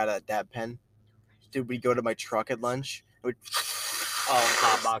time I got a dab pen? Dude, we'd go to my truck at lunch. We'd...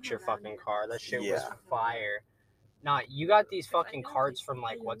 Oh, hotbox your fucking car. That shit was Yeah. fire. Nah, you got these fucking cards from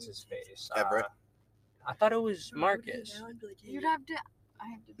like what's his face? Everett. I thought it was Marcus. You'd have to. I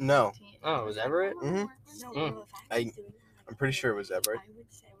have to. No. Oh, it was Everett? Mhm. I'm pretty sure it was Everett.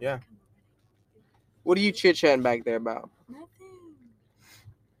 Yeah. What are you chit-chatting back there about? Nothing.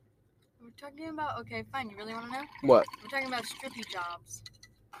 We're talking about. Okay, fine. You really want to know? What? We're talking about strippy jobs.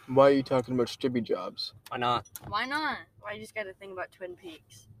 Why are you talking about strippy jobs? Why not? Why not? Why you just gotta think about Twin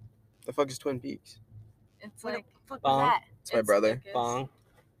Peaks? The fuck is Twin Peaks? It's What like the fuck Bong. is that? It's my brother. Lucas. Bong.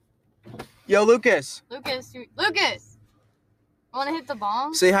 Yo, Lucas! Lucas, Lucas. Want to hit the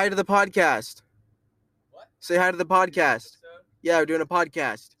bomb? Say hi to the podcast. What? Say hi to the podcast. So, Yeah, we're doing a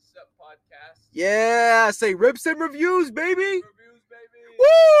podcast. sup podcast? Yeah, say rips and reviews, baby! Reviews, baby.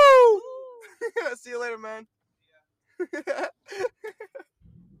 Woo! See you later, man.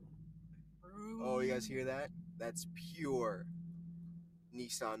 Oh, you guys hear that? That's pure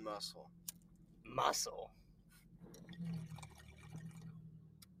Nissan muscle. Muscle.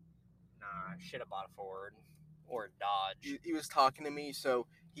 Nah, should have bought a Ford or a Dodge. He was talking to me, so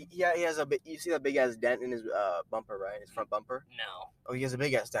he has a bit. You see that big ass dent in his bumper, right? His front bumper. No. Oh, he has a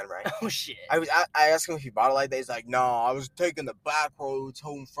big ass dent, right? Oh shit. I asked him if he bought it like that. He's like, no, I was taking the back roads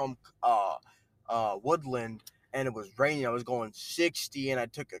home from Woodland, and it was raining. I was going 60, and I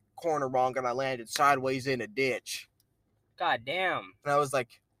took a corner wrong, and I landed sideways in a ditch. God damn. And I was like,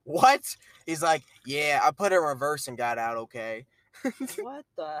 what? He's like, yeah, I put it in reverse and got out okay. What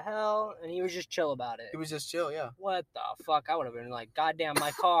the hell? And he was just chill about it. It was just chill, yeah. What the fuck? I would have been like, goddamn, my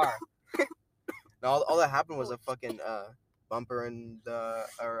car. No, all that happened was a fucking bumper and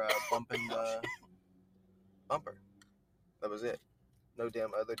bump in the bumper. That was it. No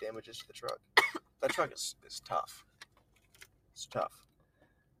other damages to the truck. That truck is tough. It's tough.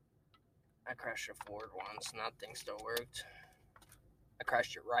 I crashed a Ford once, and that thing still worked. I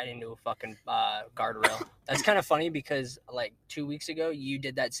crashed it right into a fucking guardrail. That's kind of funny because, like, 2 weeks ago, you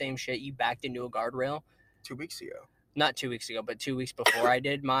did that same shit. You backed into a guardrail. 2 weeks ago. Not 2 weeks ago, but 2 weeks before I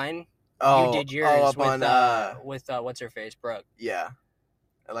did mine. Oh, You did yours up with, on, with what's her face, Brooke. yeah.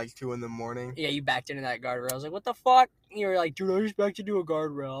 At like 2 in the morning. Yeah, you backed into that guardrail. I was like, what the fuck? You were like, dude, I just backed into a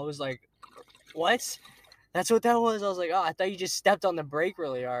guardrail. I was like, what? That's what that was? I was like, oh, I thought you just stepped on the brake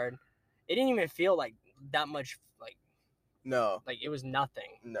really hard. It didn't even feel like that much, No, like it was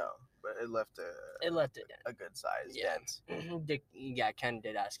nothing. no. But it left It left it a good size Yeah. dent. Dick, yeah, Ken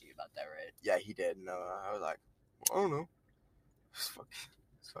did ask you about that, right? Yeah, he did. No, I was like, I don't know.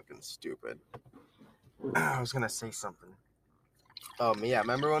 It's fucking stupid. I was gonna say something. Yeah,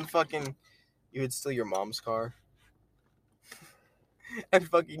 remember when fucking you would steal your mom's car? And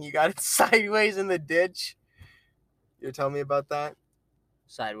fucking you got it sideways in the ditch? You're telling me about that?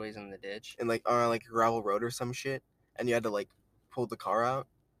 Sideways in the ditch. And like on like a gravel road or some shit? And you had to like pull the car out?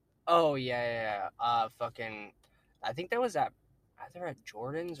 Oh, yeah. Fucking, I think that was at, either at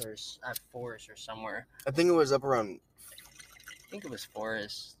Jordan's or at Forest or somewhere. I think it was up around. I think it was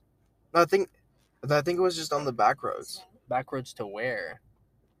Forest. No, I think it was just on the back roads. Backwards to where?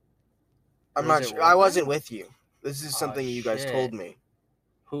 I'm Was not it sure. worth I it? wasn't with you. This is Oh, something you guys shit. told me.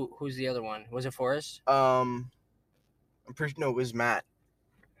 Who's the other one? Was it Forest? I'm pretty. No, it was Matt.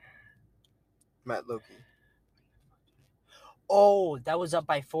 Matt Loki. Oh, that was up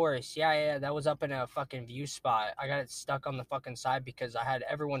by Forest. Yeah, that was up in a fucking view spot. I got it stuck on the fucking side because I had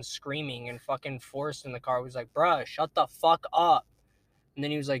everyone screaming, and fucking Forest in the car was like, bruh, shut the fuck up. And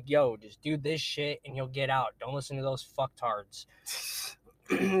then he was like, yo, just do this shit and you'll get out. Don't listen to those fucktards.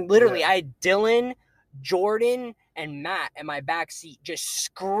 Literally, Yeah. I had Dylan, Jordan, and Matt in my back seat just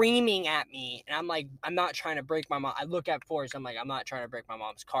screaming at me. And I'm like, I'm not trying to break my mom. I look at Forrest. I'm like, I'm not trying to break my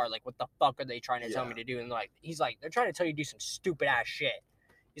mom's car. Like, what the fuck are they trying to tell me to do? And like, he's like, they're trying to tell you to do some stupid ass shit.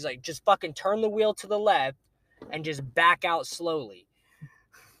 He's like, just fucking turn the wheel to the left and just back out slowly.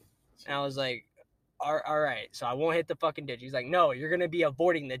 And I was like, all right, so I won't hit the fucking ditch. He's like, no, you're going to be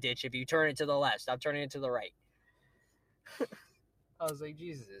avoiding the ditch if you turn it to the left. Stop turning it to the right. I was like,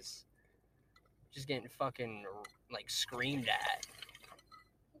 Jesus. Just getting fucking, like, screamed at.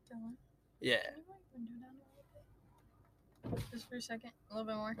 Yeah. Just for a second. A little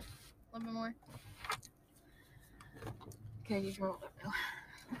bit more. A little bit more. Okay, you can roll it now.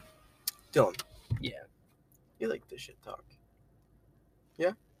 Dylan. Yeah. You like this shit talk.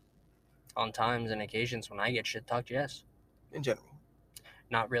 On times and occasions when I get shit talked, yes. In general.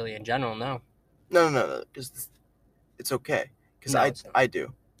 Not really in general, no. No. Because it's okay. Because No, it's not. I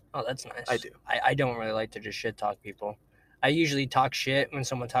do. Oh, that's nice. I do. I don't really like to just shit talk people. I usually talk shit when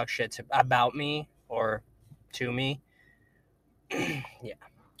someone talks shit about me or to me. Yeah.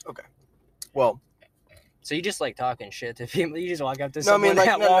 Okay. Well. So you just like talking shit to people? You just walk up to No, I someone mean, like,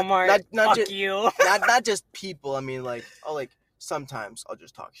 at no, Walmart, not fuck ju- you. not just people. I mean, like, sometimes I'll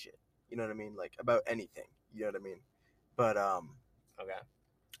just talk shit. You know what I mean? Like, about anything. You know what I mean? But, Okay.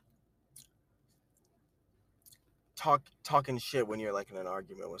 talking shit when you're, like, in an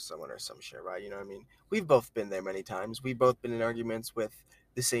argument with someone or some shit, right? You know what I mean? We've both been there many times. We've both been in arguments with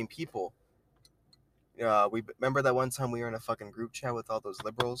the same people. We remember that one time we were in a fucking group chat with all those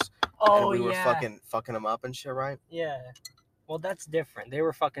liberals? Oh, and we were yeah. fucking them up and shit, right? Yeah. Well, that's different. They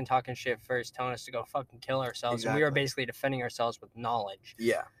were fucking talking shit first, telling us to go fucking kill ourselves. And we were Exactly. basically defending ourselves with knowledge.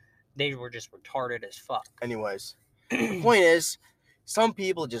 Yeah. They were just retarded as fuck. Anyways, the point is, some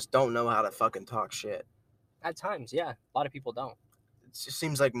people just don't know how to fucking talk shit. At times, yeah. A lot of people don't. It just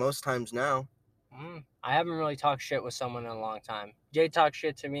seems like most times now. I haven't really talked shit with someone in a long time. Jay talks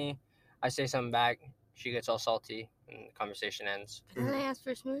shit to me. I say something back. She gets all salty, and the conversation ends. And then I ask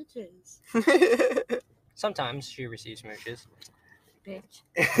for smooches. Sometimes she receives smooches. Bitch.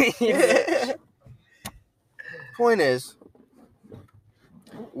 Point is,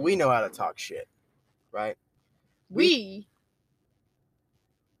 we know how to talk shit, right? We?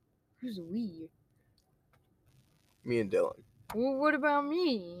 Who's we? Me and Dylan. Well, what about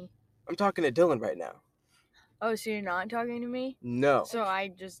me? I'm talking to Dylan right now. Oh, so you're not talking to me? No. So I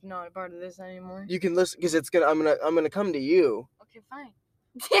just not a part of this anymore? You can listen because I'm gonna come to you. Okay, fine.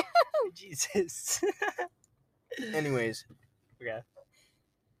 Jesus. Anyways. Okay.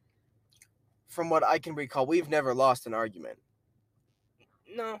 From what I can recall, we've never lost an argument.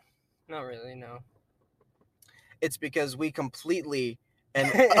 No, not really, no. It's because we completely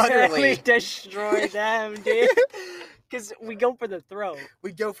and utterly destroy them, dude. Because we go for the throat.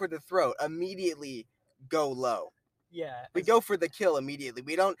 We go for the throat, immediately go low. Yeah. We go for the kill immediately.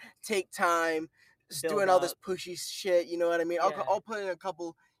 We don't take time Build doing all this up. pushy shit, you know what I mean? Yeah. I'll put in a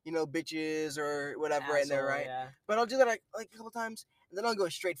couple, bitches or whatever in there, Asshole, right? Yeah. But I'll do that like a couple times, and then I'll go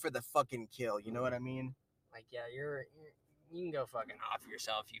straight for the fucking kill, you know what I mean? Like, yeah, you can go fucking off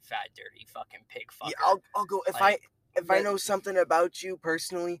yourself, you fat, dirty fucking pig fucker. Yeah, I'll go, if I but- know something about you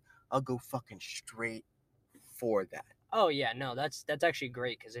personally, I'll go fucking straight for that. Oh, yeah, no, that's actually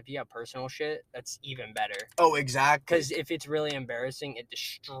great, because if you have personal shit, that's even better. Oh, exactly. Because if it's really embarrassing, it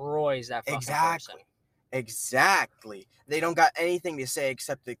destroys that fucking person. Exactly. They don't got anything to say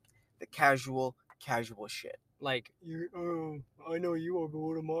except the casual shit. Like, I know you are, but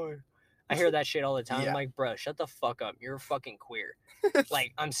what am I? I hear that shit all the time. Yeah. I'm like, bro, shut the fuck up. You're fucking queer.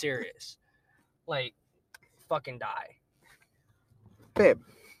 Like, I'm serious. Like, fucking die. Babe.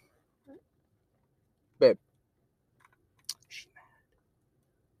 She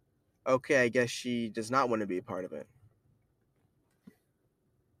mad. Okay, I guess she does not want to be a part of it.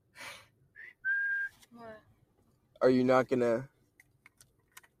 What? Are you not gonna...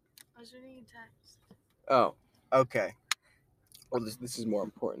 I was reading a text. Oh, okay. Well, this is more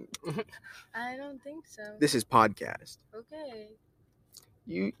important. I don't think so. This is podcast. Okay.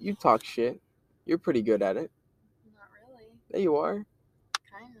 You talk shit. You're pretty good at it. Not really. There you are.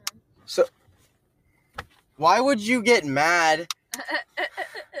 Kind of. So, why would you get mad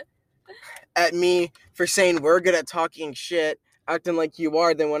at me for saying we're good at talking shit, acting like you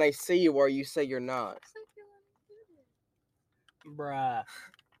are, then when I say you are, you say you're not? Bruh.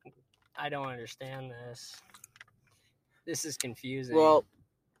 I don't understand this. This is confusing. Well,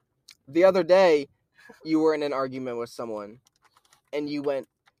 the other day, you were in an argument with someone, and you went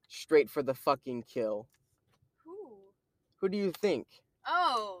straight for the fucking kill. Who? Who do you think?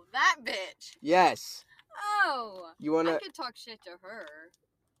 Oh, that bitch. Yes. Oh. You wanna? I could talk shit to her.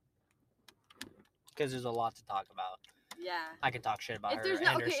 because there's a lot to talk about. Yeah. I could talk shit about If her there's and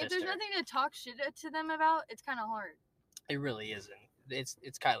no, her okay, sister. if there's nothing to talk shit to them about, it's kind of hard. It really isn't. It's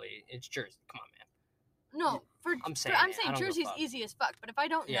Kylie. It's Jersey. Come on, man. No, I'm saying I'm it. I saying don't give a Jersey's fuck. easy as fuck. But if I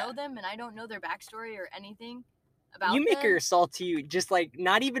don't Yeah. know them and I don't know their backstory or anything about You make them, her salty, just like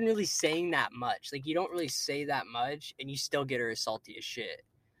not even really saying that much. Like you don't really say that much, and you still get her salty as shit.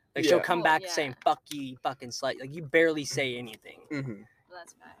 Like she'll Yeah. come Well, back yeah. saying "fuck you, you fucking slut." Like you barely say anything, Mm-hmm. well,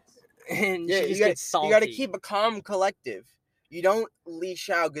 that's facts. and Yeah, she just you gets salty. got to keep a calm collective. You don't leash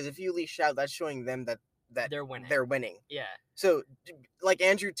out, because if you leash out, that's showing them that They're winning. They're winning. Yeah. So, like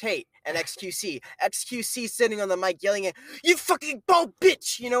Andrew Tate and XQC sitting on the mic yelling at you, fucking bald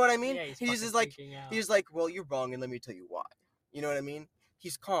bitch. You know what I mean? Yeah, he's fucking just like, freaking out. he's like, well, you're wrong, and let me tell you why. You know what I mean?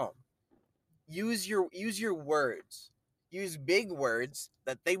 He's calm. Use your words. Use big words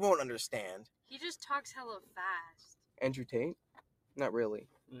that they won't understand. He just talks hella fast. Andrew Tate? Not really.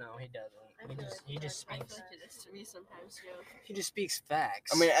 No, he doesn't. He just speaks. it is to me sometimes too. He just speaks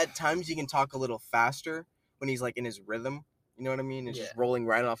facts. I mean, at times you can talk a little faster when he's like in his rhythm. You know what I mean? It's just rolling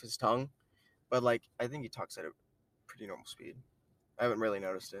right off his tongue. But like, I think he talks at a pretty normal speed. I haven't really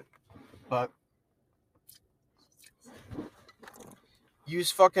noticed it. But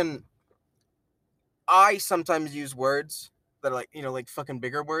use fucking. I sometimes use words that are like, like fucking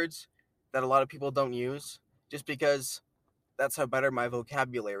bigger words that a lot of people don't use, just because that's how better my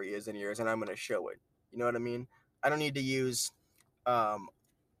vocabulary is than yours, and I'm gonna show it. You know what I mean? I don't need to use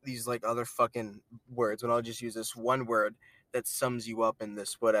these like other fucking words when I'll just use this one word that sums you up in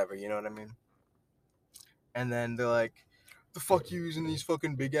this whatever. You know what I mean? And then they're like, "The fuck you using these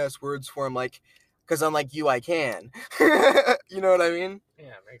fucking big ass words for?" I'm like, "Cause unlike you, I can." You know what I mean?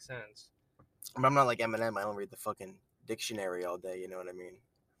 yeah, makes sense. But I'm not like Eminem. I don't read the fucking dictionary all day. You know what I mean?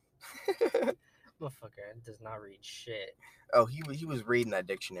 Motherfucker does not read shit. Oh, he was reading that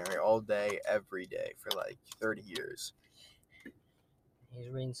dictionary all day, every day for like 30 years. He's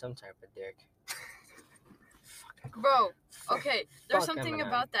reading some type of dick. Bro, okay, there's Fuck something Eminem.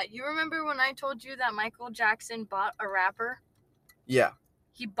 about that. You remember when I told you that Michael Jackson bought a rapper? Yeah.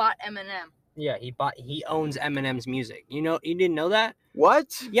 He bought Eminem. Yeah, he owns Eminem's music. You didn't know that? What?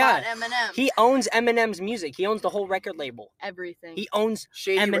 Yeah. Bought Eminem. He owns Eminem's music. He owns the whole record label. Everything. He owns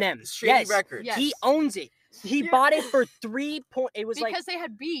Shady Eminem. Shady Records. Yes. He owns it. He bought it for it was because like they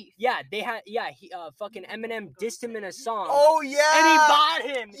had beef. fucking Eminem dissed him in a song. Oh yeah. And he bought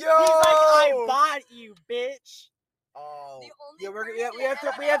him. Yo! He's like, I bought you, bitch. Oh. The only Yeah,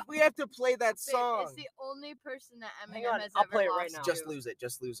 person we have to play that Babe, song. it's the only person that Hang Eminem on, has I'll ever play it lost right now. Just to lose it.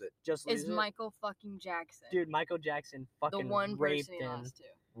 Just lose it. Just is lose it. Michael fucking Jackson. Dude, Michael Jackson the fucking one raped person he him. lost to.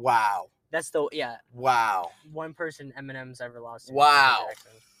 Wow. That's Wow. one person Eminem's ever lost to. Wow. Michael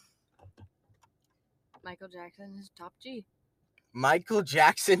Jackson. Michael Jackson is top G. Michael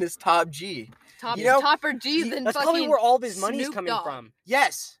Jackson is top G. Topper G than That's fucking probably where all of his money's Snoop coming Dogg. from.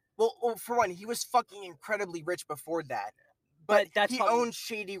 Yes. Well, for one, he was fucking incredibly rich before that. But that's he probably- owned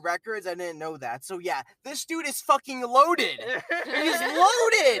Shady Records. I didn't know that. So yeah, this dude is fucking loaded. He's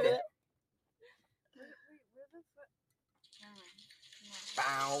loaded.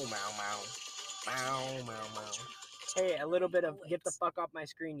 Bow, mow, mow. Bow, mow, mow. Hey, a little bit of get the fuck off my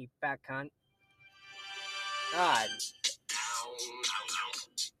screen, you fat cunt. God.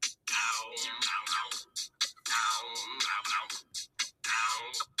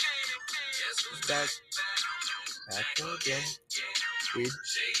 Back again. Dude.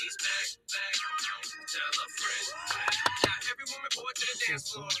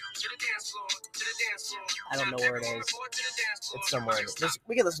 I don't know where it is. It's somewhere.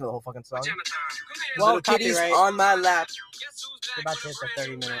 We can listen to the whole fucking song. Well, Little kitties copyright. on my lap. We're about to hit the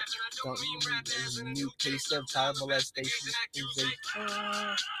 30 minutes. Don't you new case of child molestation?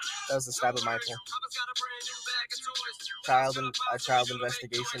 That was the stab of Michael. Child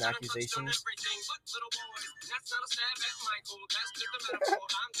investigation accusations.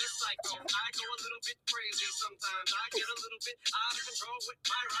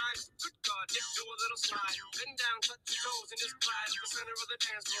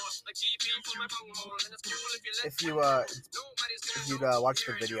 If you'd watch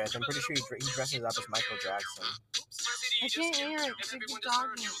the video, I'm pretty sure he dresses up as Michael Jackson. I can't hear it because you're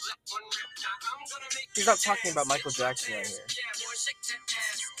talking. He's not talking about Michael Jackson right here.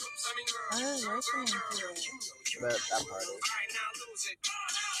 I was listening to it. That part is.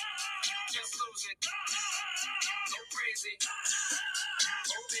 Just lose it. Go crazy.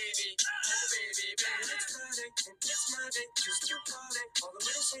 Oh baby, baby. It's Friday and it's my day. Just to party all the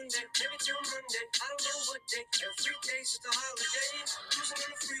way to Sunday, maybe till Monday. I don't know what day. Every day's just a holiday. Cruising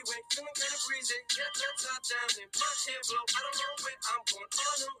on the freeway, feeling kind of breezy. Get the top down and my hair blow. I don't know where I'm going. All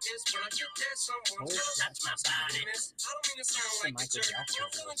I know is when I get there, someone's gonna touch my body. I don't mean to sound like a jerk, but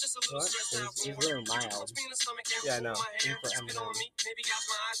I'm feeling just a little stressed out. He's really mild. Yeah, I know. Maybe got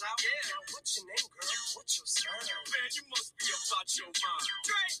my eyes out. Yeah. What's your name, girl? What's your sign? Man, you must be about your mind.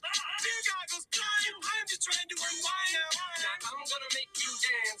 Great. Dear goggles flying. I'm just trying to unwind now. I'm gonna make you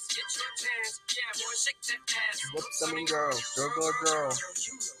dance. Get your chance. Yeah, boy, shake that ass. Whoops, I mean girl. Girl. You know you're my world.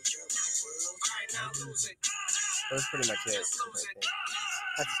 Alright, now lose it. That was pretty much it. Just lose it.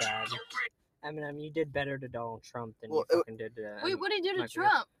 That's sad. Eminem, you did better to Donald Trump than Well, you fucking did to. Wait, what did he do to Michael.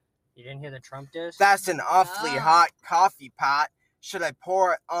 Trump? You didn't hear the Trump diss? That's an awfully Oh. hot coffee pot. Should I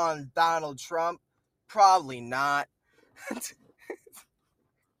pour it on Donald Trump? Probably not.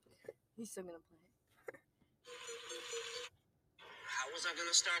 He's still gonna play it. How was I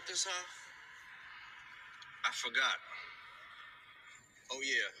gonna start this off? I forgot. Oh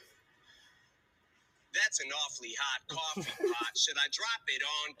yeah. That's an awfully hot coffee pot. Should I drop it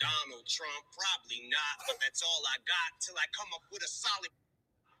on Donald Trump? Probably not, but that's all I got till I come up with a solid.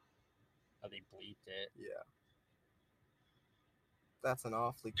 Oh, they bleeped it. Yeah. That's an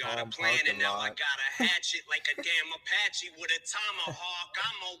awfully Got a calm plan parking and now I lot. gotta hatch it like a damn Apache with a tomahawk.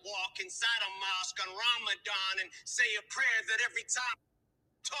 I'ma walk inside a mosque on Ramadan and say a prayer that every time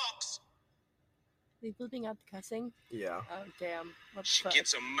talks, Are they bleeping out the cussing? Yeah. Oh damn! What the she fuck?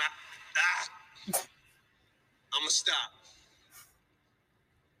 gets a I'ma stop.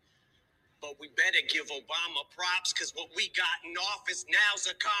 But we better give Obama props, cause what we got in office now's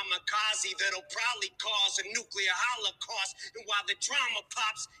a kamikaze that'll probably cause a nuclear holocaust. And while the drama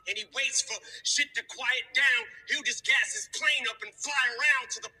pops and he waits for shit to quiet down, he'll just gas his plane up and fly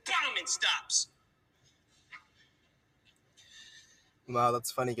around till the bombing stops. Wow,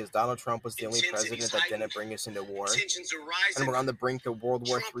 that's funny because Donald Trump was the only Intensity's president that didn't heightened. bring us into war. Tensions are And rising. we're on the brink of World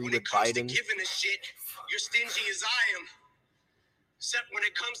War Trump, III when with it comes to Biden. giving a shit, you're stingy as I am. Except when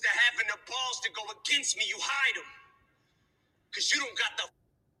it comes to having the balls to go against me, you hide them. Cause you don't got the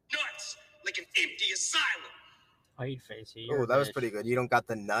nuts like an empty asylum. White face. Oh, that was pretty good. You don't got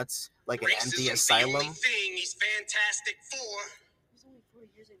the nuts like an empty Racism's the asylum. only thing he's fantastic for. It was only 4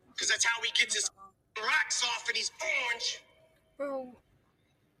 years ago. Cause that's how he gets his rocks off and he's orange. Bro,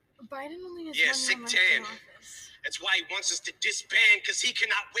 Biden only has Yeah, 1 sick year left in tan. office. That's why he wants us to disband, cause he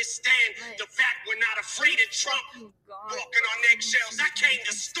cannot withstand the fact we're not afraid of Trump. Fucking God. Walking on eggshells, I came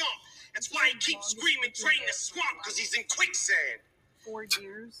to stomp. That's why he keeps screaming, drain the swamp, cause he's in quicksand. 4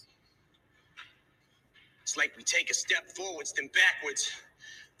 years. It's like we take a step forwards, then backwards.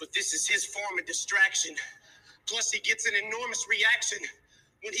 But this is his form of distraction. Plus, he gets an enormous reaction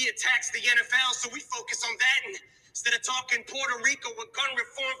when he attacks the NFL, so we focus on that. And instead of talking Puerto Rico with gun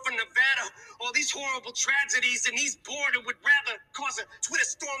reform for Nevada, all these horrible tragedies, and he's bored and would rather cause a Twitter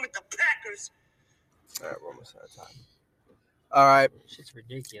storm at the Packers. All right, we're almost out of time. All right, Shit's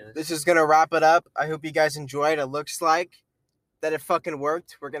ridiculous. this is gonna wrap it up. I hope you guys enjoyed. It looks like that it fucking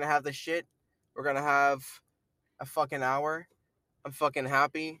worked. We're gonna have the shit. We're gonna have a fucking hour. I'm fucking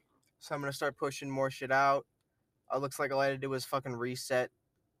happy. So I'm gonna start pushing more shit out. It looks like all I had to do was fucking reset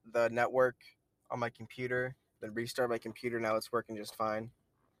the network on my computer, then restart my computer. Now it's working just fine.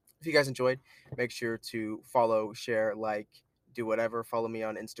 If you guys enjoyed, make sure to follow, share, like, do whatever. Follow me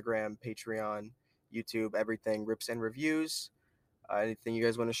on Instagram, Patreon, YouTube, everything. Rips and Reviews. Anything you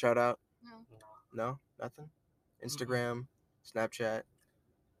guys want to shout out? No. No? Nothing? Instagram, Snapchat.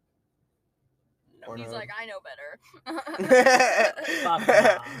 He's Pornhub. like, I know better.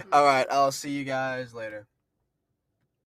 All right, I'll see you guys later.